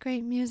 Such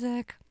great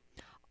music.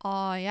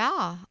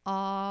 Yeah.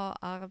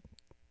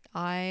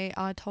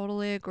 I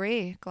totally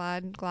agree.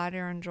 Glad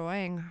you're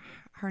enjoying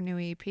her new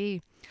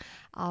EP,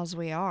 As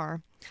We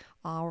Are.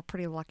 We're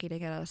pretty lucky to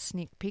get a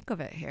sneak peek of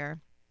it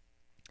here.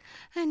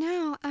 I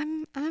know.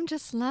 I'm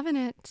just loving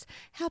it. It's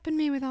helping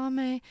me with all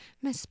my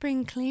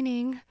spring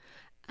cleaning.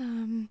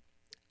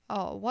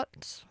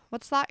 What's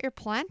that you're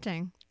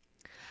planting?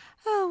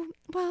 Oh,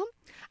 well,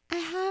 I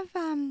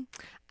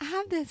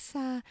have this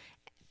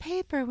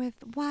paper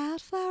with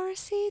wildflower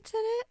seeds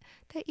in it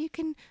that you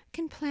can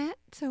plant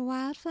so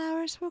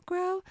wildflowers will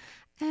grow,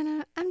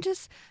 and I'm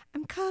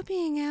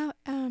copying out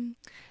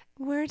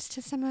words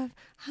to some of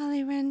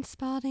Holly Wren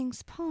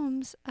Spalding's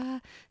poems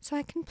so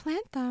I can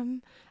plant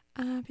them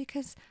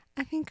because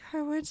I think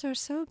her words are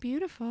so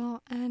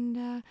beautiful,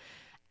 and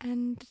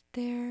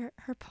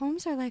her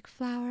poems are like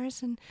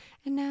flowers, and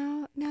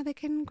now they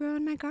can grow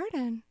in my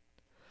garden.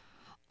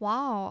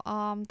 Wow,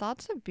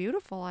 that's a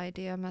beautiful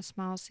idea, Miss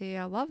Mousy.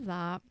 I love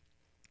that.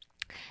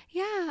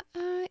 Yeah,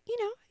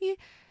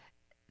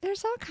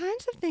 there's all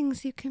kinds of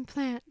things you can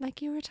plant,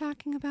 like you were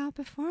talking about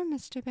before,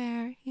 Mr.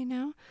 Bear, you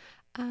know?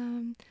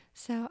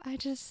 So I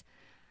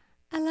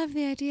love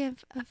the idea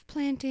of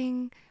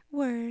planting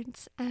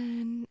words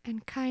and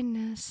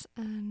kindness.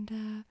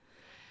 And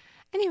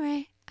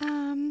anyway,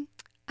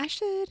 I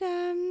should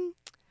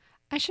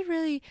I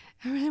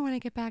really want to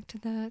get back to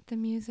the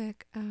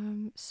music.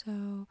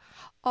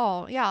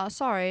 Oh yeah,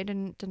 sorry, I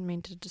didn't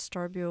mean to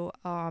disturb you.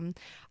 I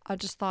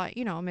just thought,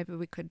 maybe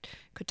we could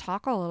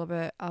talk a little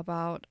bit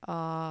about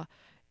Holly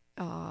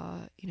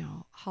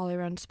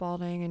Wren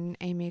Spalding and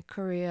Amy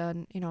Correa,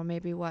 and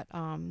maybe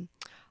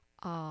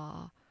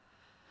uh,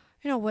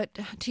 what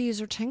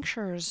teas or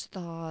tinctures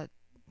that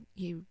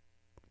you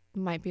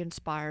might be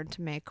inspired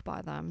to make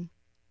by them.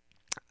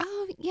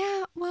 Oh,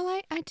 yeah. Well,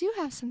 I do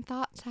have some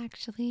thoughts,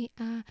 actually.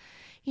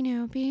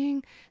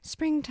 Being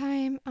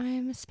springtime,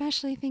 I'm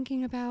especially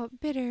thinking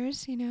about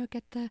bitters,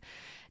 get the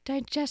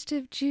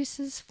digestive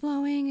juices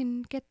flowing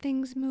and get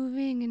things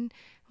moving. And,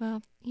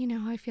 well, you know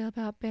how I feel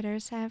about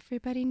bitters.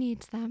 Everybody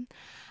needs them.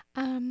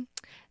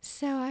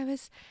 So I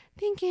was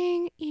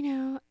thinking,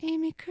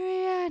 Amy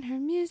Correa and her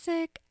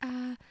music,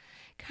 I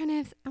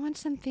want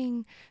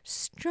something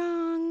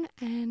strong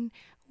and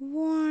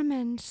warm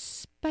and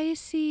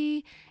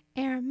spicy,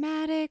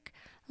 aromatic,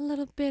 a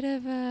little bit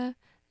of a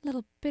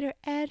little bitter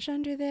edge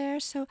under there.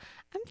 So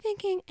I'm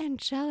thinking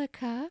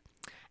angelica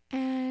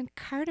and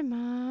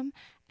cardamom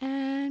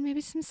and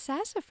maybe some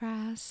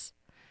sassafras.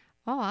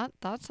 Oh,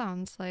 that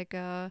sounds like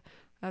a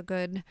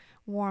good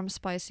warm,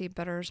 spicy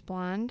bitters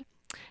blend.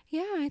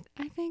 Yeah,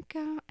 I think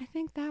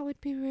that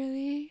would be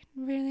really,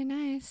 really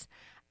nice.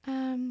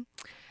 Um,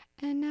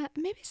 and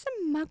maybe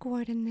some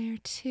mugwort in there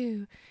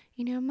too.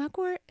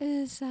 Mugwort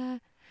is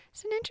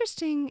it's an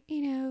interesting,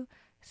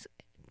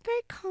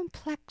 very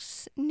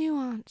complex,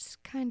 nuanced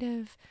kind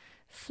of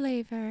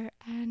flavor,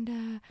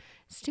 and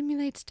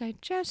stimulates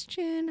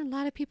digestion. A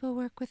lot of people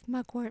work with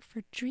mugwort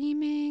for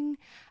dreaming.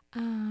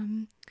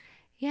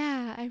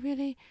 Yeah,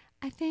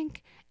 I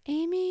think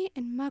Amy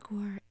and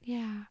mugwort.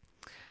 Yeah.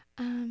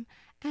 Um,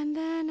 and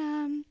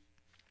then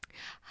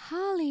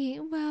holly.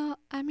 Well,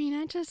 I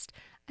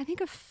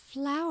think of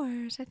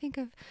flowers. I think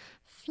of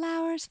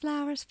flowers,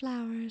 flowers,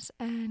 flowers,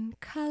 and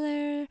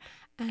color,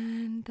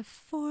 and the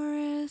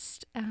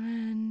forest,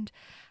 and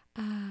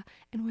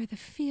where the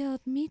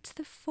field meets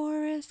the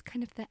forest,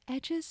 kind of the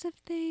edges of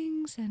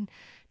things, and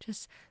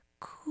just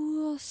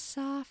cool,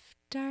 soft,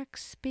 dark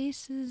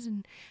spaces,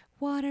 and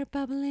water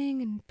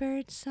bubbling, and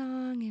bird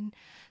song. And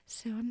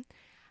so I'm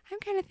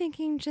kind of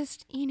thinking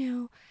just,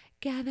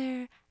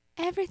 gather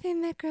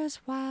everything that grows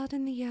wild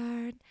in the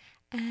yard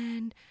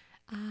and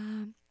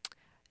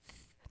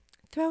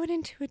throw it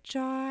into a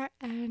jar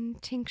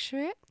and tincture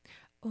it,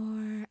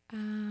 or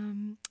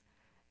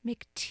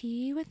make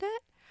tea with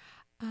it,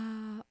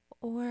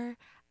 or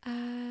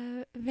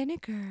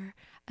vinegar,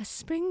 a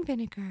spring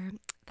vinegar.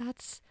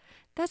 That's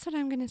what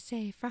I'm gonna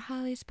say for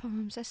Holly's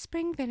poems, a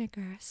spring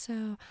vinegar.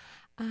 So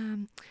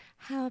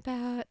how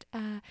about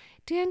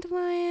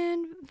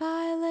dandelion,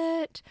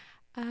 violet,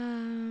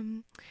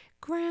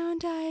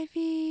 ground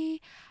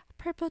ivy,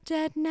 purple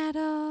dead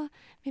nettle,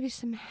 maybe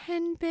some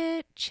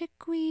henbit,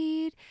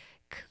 chickweed,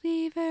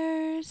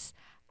 cleavers,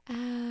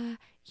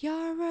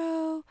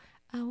 yarrow.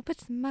 We'll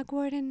put some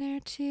mugwort in there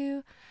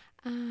too.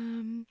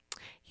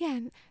 Yeah,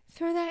 and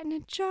throw that in a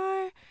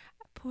jar.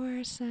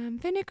 Pour some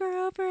vinegar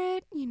over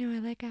it. I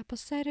like apple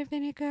cider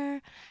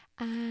vinegar.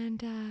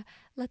 And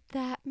let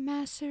that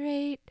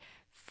macerate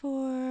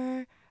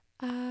for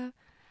at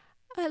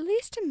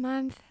least a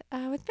month.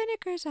 With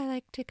vinegars, I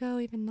like to go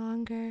even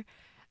longer,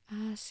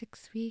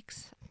 6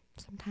 weeks,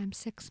 sometimes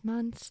 6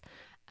 months.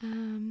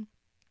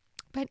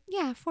 But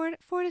yeah, 4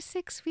 to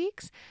 6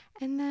 weeks,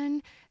 and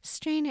then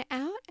strain it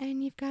out,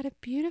 and you've got a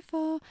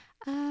beautiful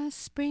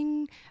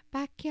spring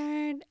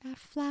backyard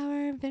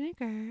flower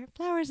vinegar,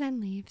 flowers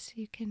and leaves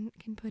you can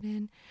put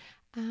in.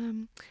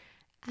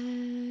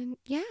 And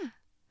yeah.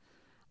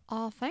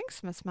 Oh,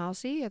 thanks, Miss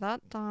Mousy.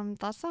 That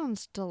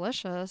sounds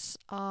delicious.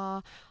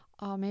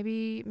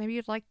 Maybe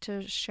you'd like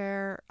to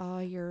share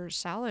your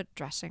salad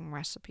dressing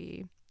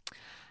recipe.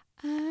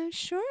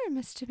 Sure,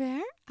 Mr.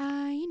 Bear.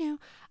 I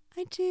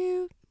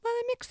do. Well,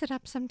 I mix it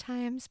up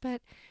sometimes,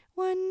 but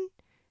one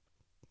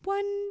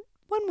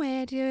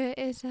way I do it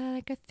is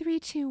like a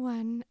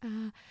 3-2-1.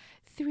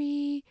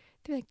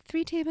 Like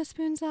 3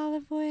 tablespoons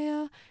olive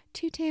oil,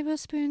 2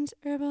 tablespoons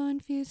herbal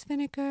infused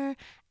vinegar,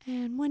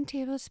 and 1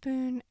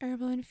 tablespoon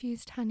herbal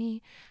infused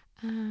honey,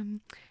 and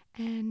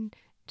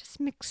just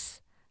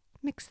mix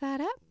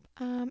that up.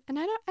 And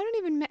I don't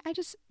even I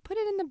just put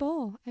it in the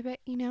bowl. I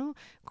bet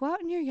go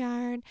out in your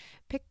yard,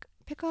 pick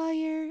all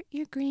your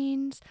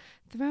greens,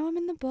 throw them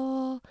in the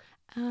bowl,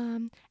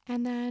 and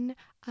then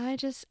I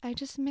just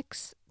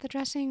mix the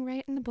dressing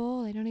right in the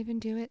bowl. I don't even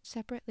do it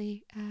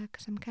separately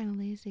because I'm kind of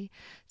lazy.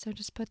 So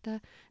just put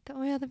the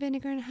oil, the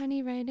vinegar, and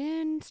honey right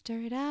in, stir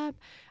it up,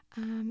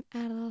 add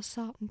a little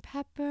salt and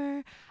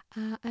pepper.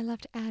 I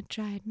love to add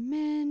dried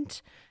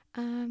mint.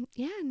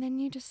 Yeah, and then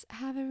you just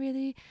have a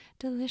really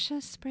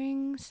delicious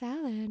spring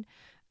salad.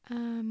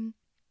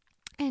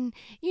 And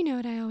you know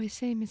what I always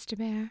say, Mr.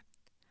 Bear?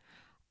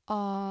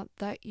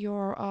 That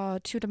you're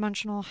a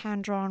two-dimensional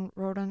hand-drawn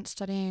rodent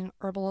studying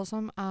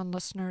herbalism, and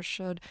listeners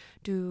should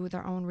do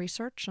their own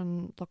research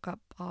and look up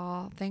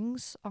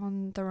things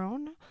on their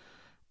own.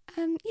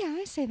 Yeah,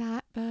 I say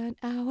that, but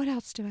what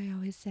else do I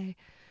always say?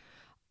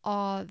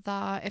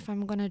 That if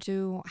I'm going to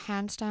do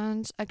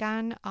handstands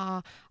again,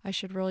 I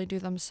should really do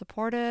them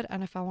supported.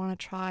 And if I want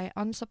to try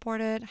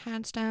unsupported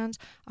handstands,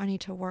 I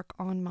need to work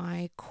on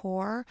my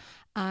core.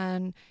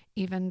 And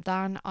even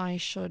then, I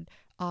should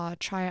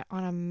try it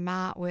on a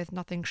mat with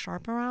nothing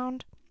sharp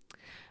around.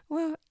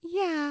 Well,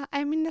 yeah,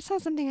 I mean, that's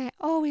not something I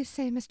always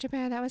say, Mr.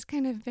 Bear. That was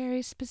kind of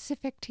very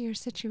specific to your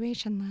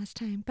situation last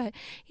time. But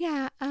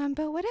yeah,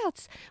 but what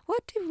else?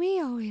 What do we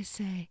always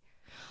say?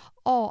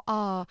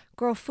 Oh,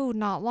 grow food,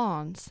 not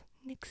lawns.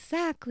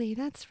 Exactly,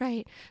 that's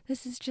right.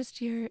 This is just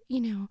your,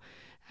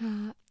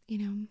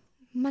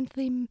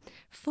 monthly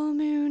full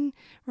moon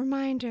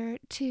reminder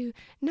to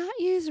not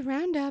use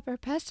Roundup or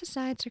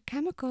pesticides or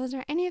chemicals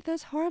or any of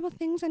those horrible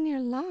things on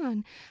your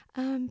lawn,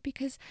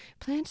 because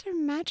plants are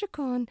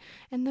magical,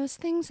 and those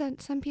things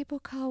that some people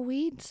call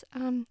weeds,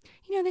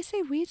 they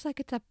say weeds like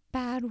it's a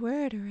bad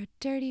word or a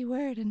dirty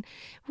word, and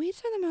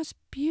weeds are the most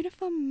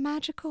beautiful,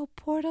 magical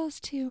portals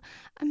to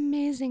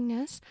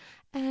amazingness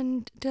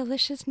and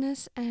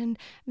deliciousness and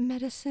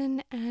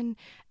medicine, and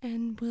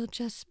will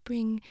just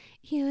bring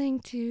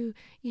healing to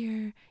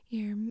your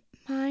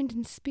mind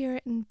and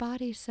spirit and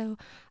body. So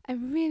I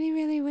really,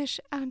 really wish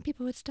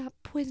people would stop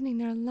poisoning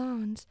their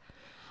lawns.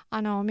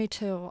 I know, me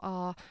too.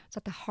 I was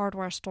at the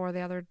hardware store the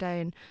other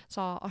day and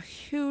saw a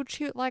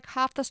huge, like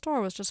half the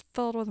store was just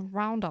filled with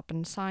Roundup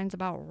and signs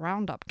about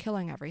Roundup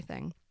killing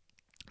everything.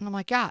 And I'm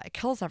like, yeah, it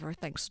kills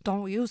everything, so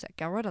don't use it.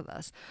 Get rid of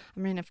this. I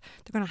mean, if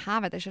they're going to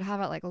have it, they should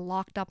have it like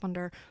locked up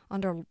under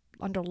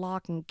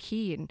lock and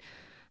key. And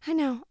I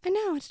know,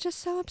 it's just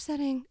so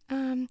upsetting.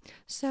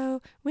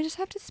 So we just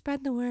have to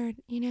spread the word,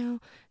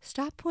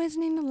 stop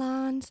poisoning the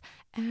lawns,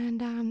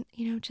 and,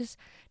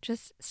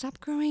 just stop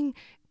growing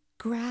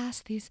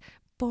grass, these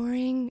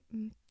boring,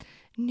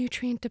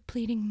 nutrient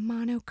depleting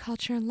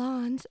monoculture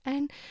lawns,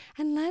 and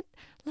let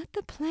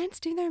the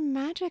plants do their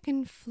magic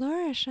and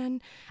flourish,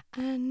 and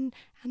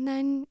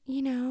then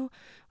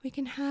we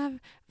can have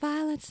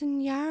violets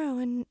and yarrow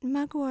and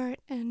mugwort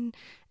and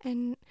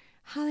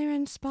Holly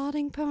Wren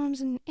Spalding poems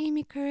and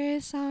Amy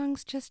Correa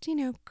songs just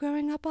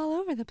growing up all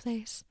over the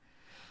place.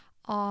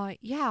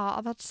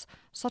 Yeah, that's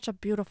such a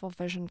beautiful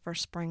vision for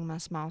spring,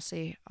 Miss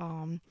Mousy.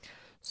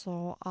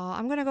 So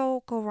I'm gonna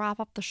go wrap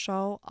up the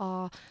show.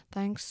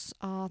 Thanks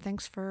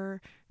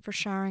for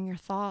sharing your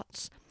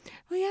thoughts.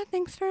 Well, yeah,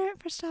 thanks for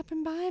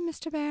stopping by,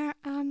 Mr. Bear.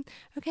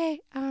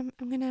 Okay, I'm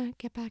gonna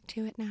get back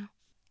to it now.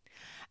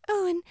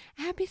 Oh, and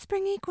happy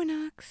spring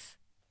equinox.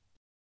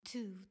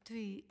 2,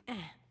 3,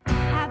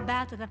 I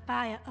bow to the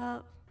fire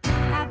up.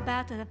 I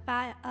bow to the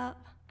fire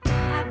up.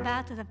 I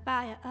bow to the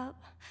fire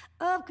up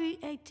of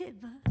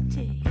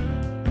creativity.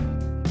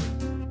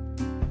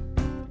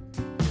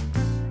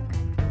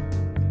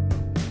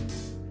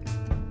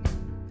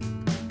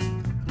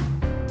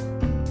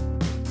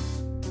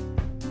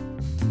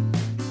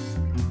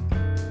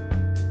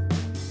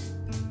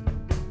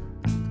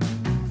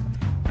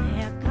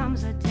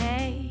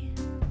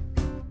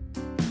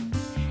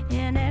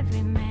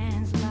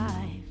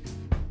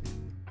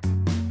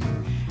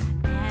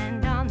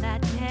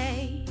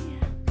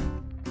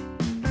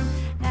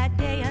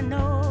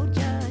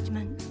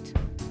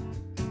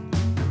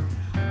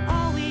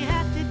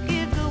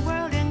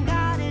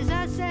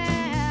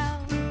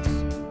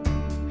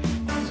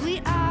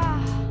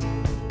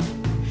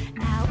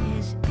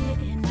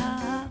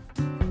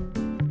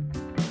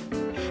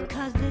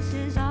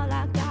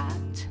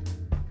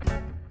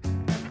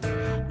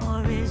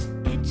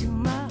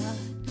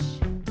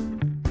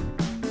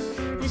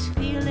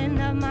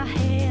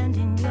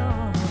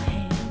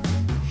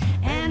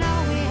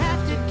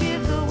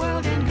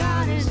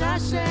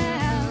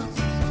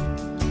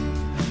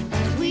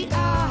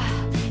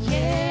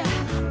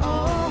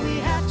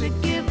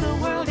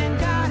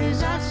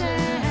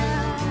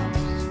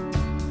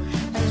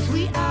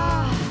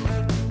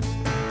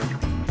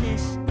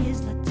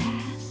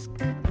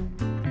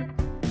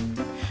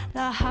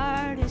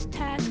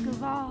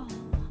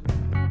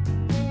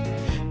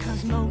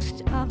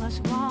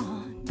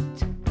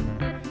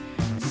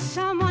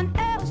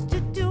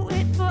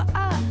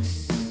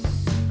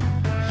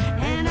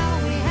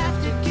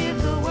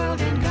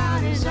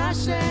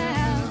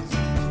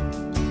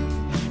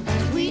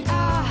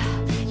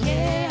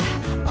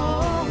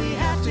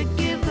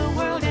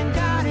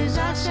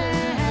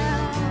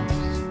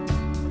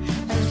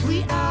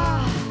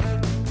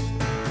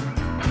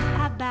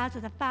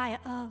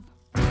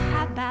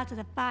 To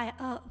the fire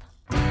up,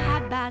 I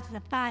bow to the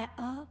fire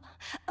up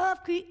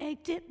of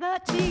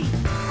creativity.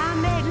 I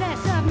made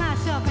less of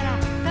myself than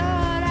I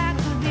thought I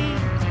could be.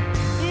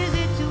 Is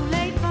it too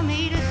late for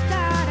me to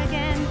start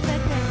again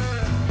today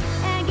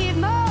and give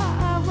more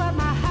of what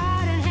my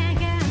heart and hand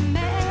can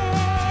make?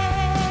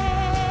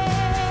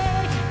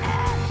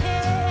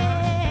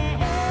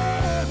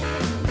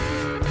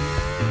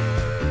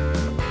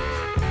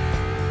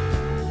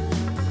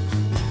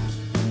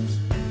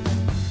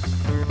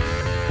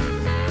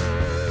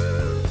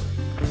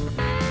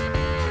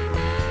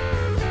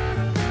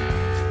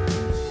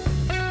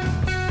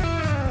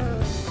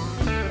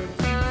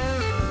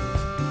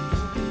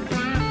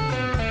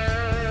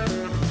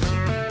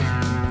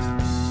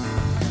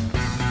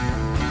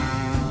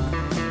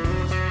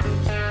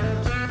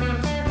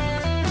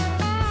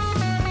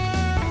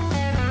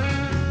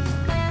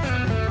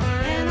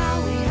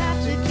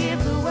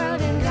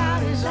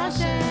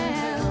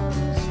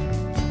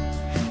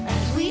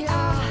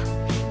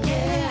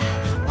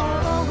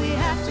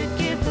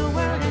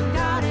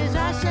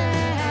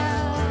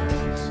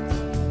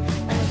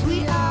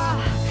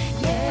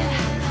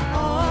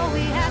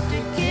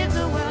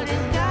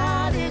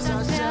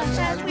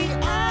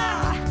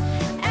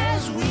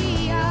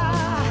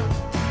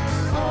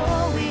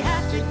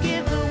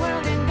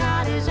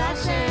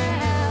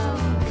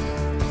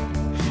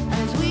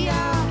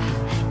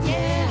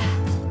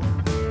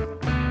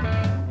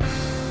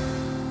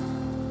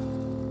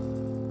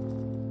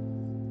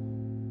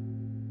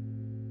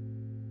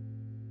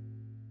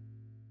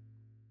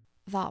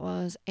 that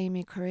was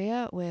Amy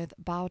Correa with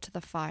Bow to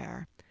the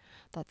Fire.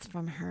 That's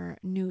from her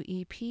new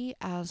EP,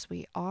 As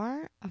We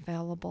Are,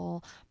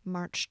 available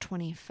March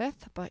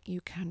 25th, but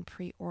you can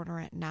pre-order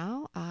it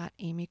now at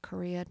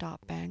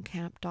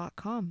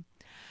amycorrea.bandcamp.com.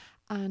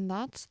 And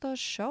that's the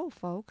show,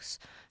 folks.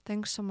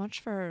 Thanks so much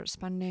for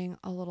spending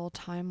a little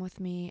time with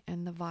me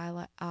in the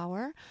Violet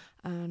Hour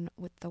and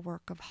with the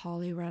work of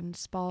Holly Wren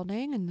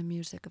Spalding and the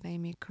music of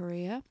Amy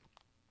Correa.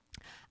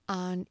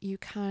 And you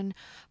can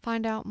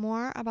find out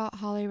more about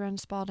Holly Wren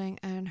Spalding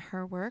and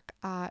her work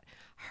at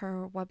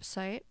her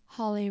website,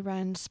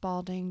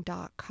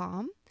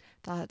 hollywrenspalding.com.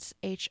 That's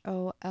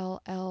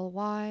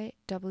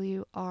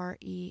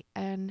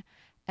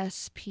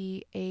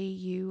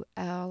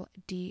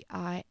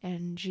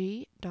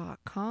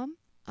HOLLYWRENSPAULDING.com.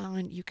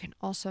 And you can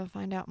also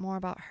find out more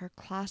about her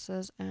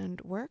classes and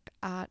work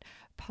at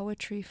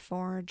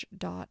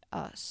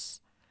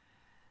poetryforge.us.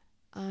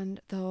 And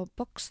the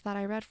books that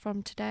I read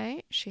from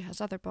today, she has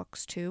other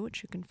books too,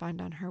 which you can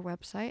find on her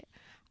website.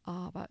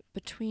 But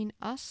Between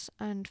Us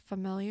and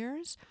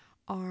Familiars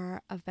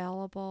are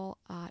available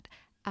at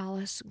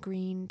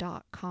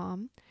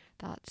alicegreen.com.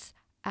 That's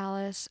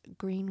Alice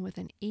Green with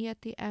an E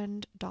at the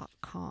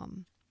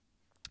end.com.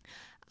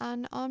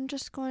 And I'm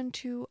just going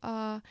to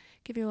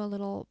give you a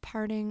little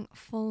parting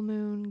full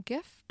moon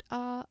gift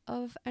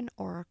of an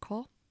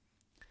oracle.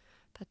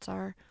 That's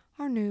our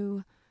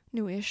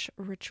newish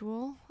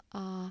ritual.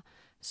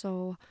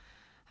 So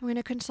I'm going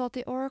to consult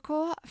the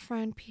oracle,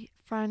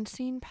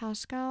 Francine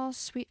Pascal,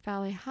 Sweet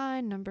Valley High,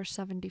 number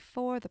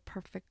 74, the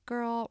perfect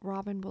girl.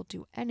 Robin will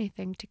do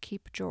anything to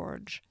keep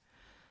George.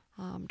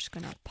 I'm just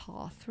going to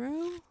paw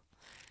through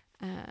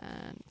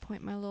and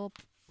point my little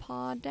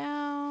paw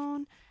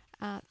down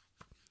at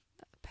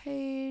the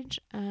page,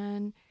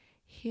 and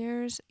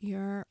here's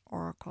your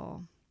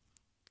oracle.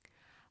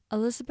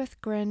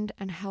 Elizabeth grinned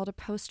and held a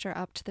poster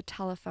up to the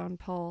telephone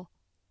pole.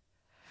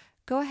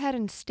 Go ahead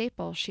and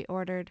staple, she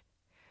ordered.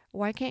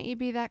 Why can't you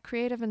be that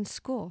creative in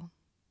school?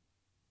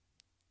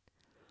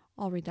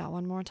 I'll read that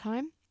one more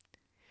time.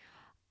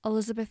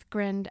 Elizabeth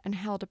grinned and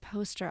held a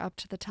poster up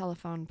to the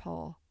telephone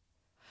pole.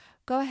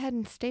 Go ahead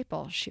and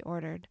staple, she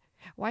ordered.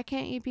 Why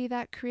can't you be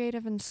that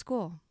creative in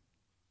school?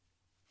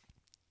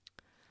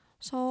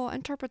 So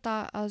interpret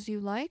that as you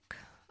like.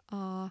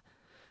 Go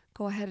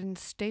ahead and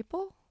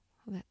staple.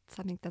 I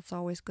think that's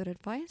always good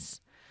advice.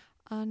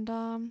 And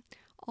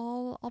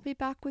I'll be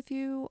back with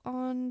you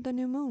on the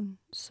new moon.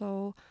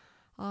 So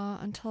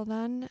until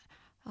then,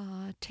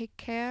 take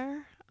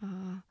care,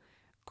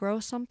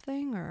 grow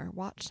something or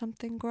watch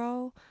something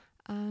grow,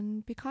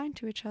 and be kind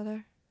to each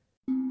other.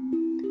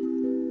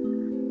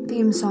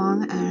 Theme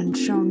song and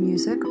show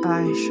music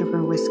by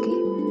Sugar Whiskey.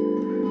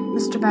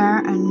 Mr. Bear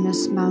and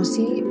Miss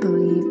Mousy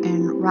believe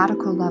in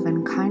radical love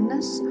and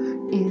kindness,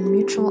 in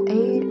mutual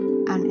aid,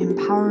 and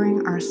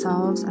empowering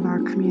ourselves and our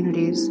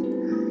communities.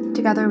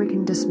 Together we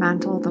can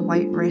dismantle the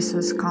white,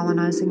 racist,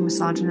 colonizing,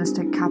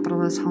 misogynistic,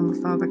 capitalist,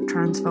 homophobic,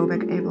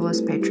 transphobic,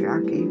 ableist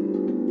patriarchy.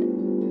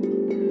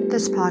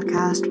 This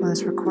podcast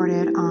was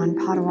recorded on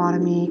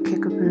Potawatomi,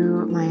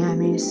 Kickapoo,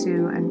 Miami,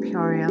 Sioux, and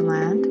Peoria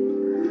land.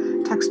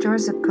 Text your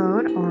zip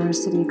code or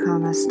city,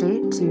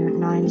 state to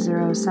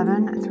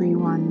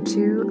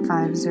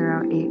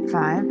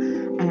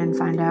 907-312-5085 and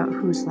find out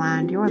whose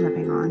land you're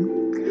living on.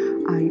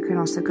 You can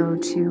also go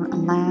to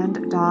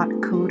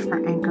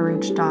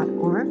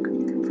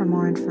land.codeforanchorage.org for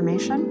more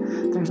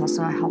information. There's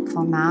also a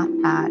helpful map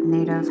at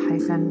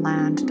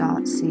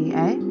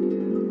native-land.ca.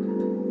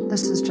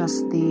 This is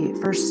just the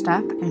first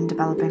step in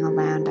developing a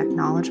land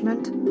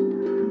acknowledgement.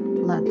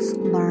 Let's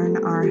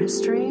learn our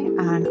history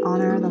and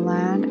honor the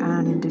land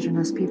and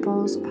Indigenous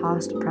peoples,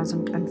 past,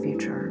 present, and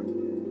future.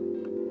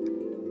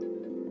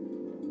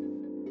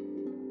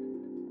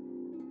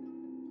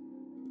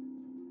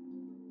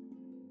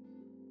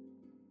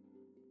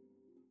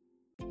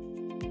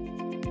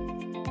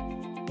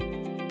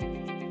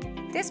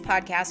 This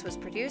podcast was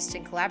produced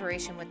in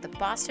collaboration with the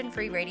Boston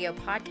Free Radio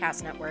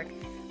Podcast Network,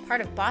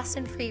 part of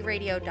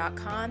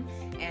bostonfreeradio.com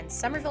and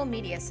Somerville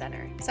Media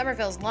Center,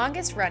 Somerville's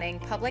longest-running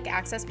public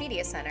access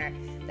media center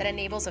that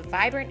enables a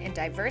vibrant and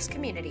diverse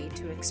community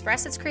to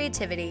express its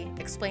creativity,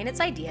 explain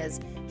its ideas,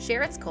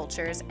 share its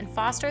cultures, and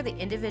foster the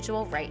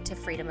individual right to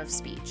freedom of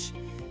speech.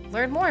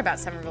 Learn more about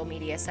Somerville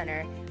Media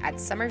Center at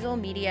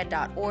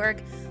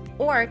somervillemedia.org,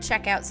 or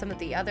check out some of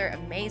the other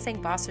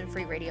amazing Boston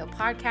Free Radio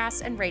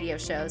podcasts and radio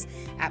shows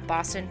at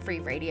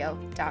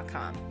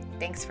bostonfreeradio.com.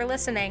 Thanks for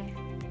listening.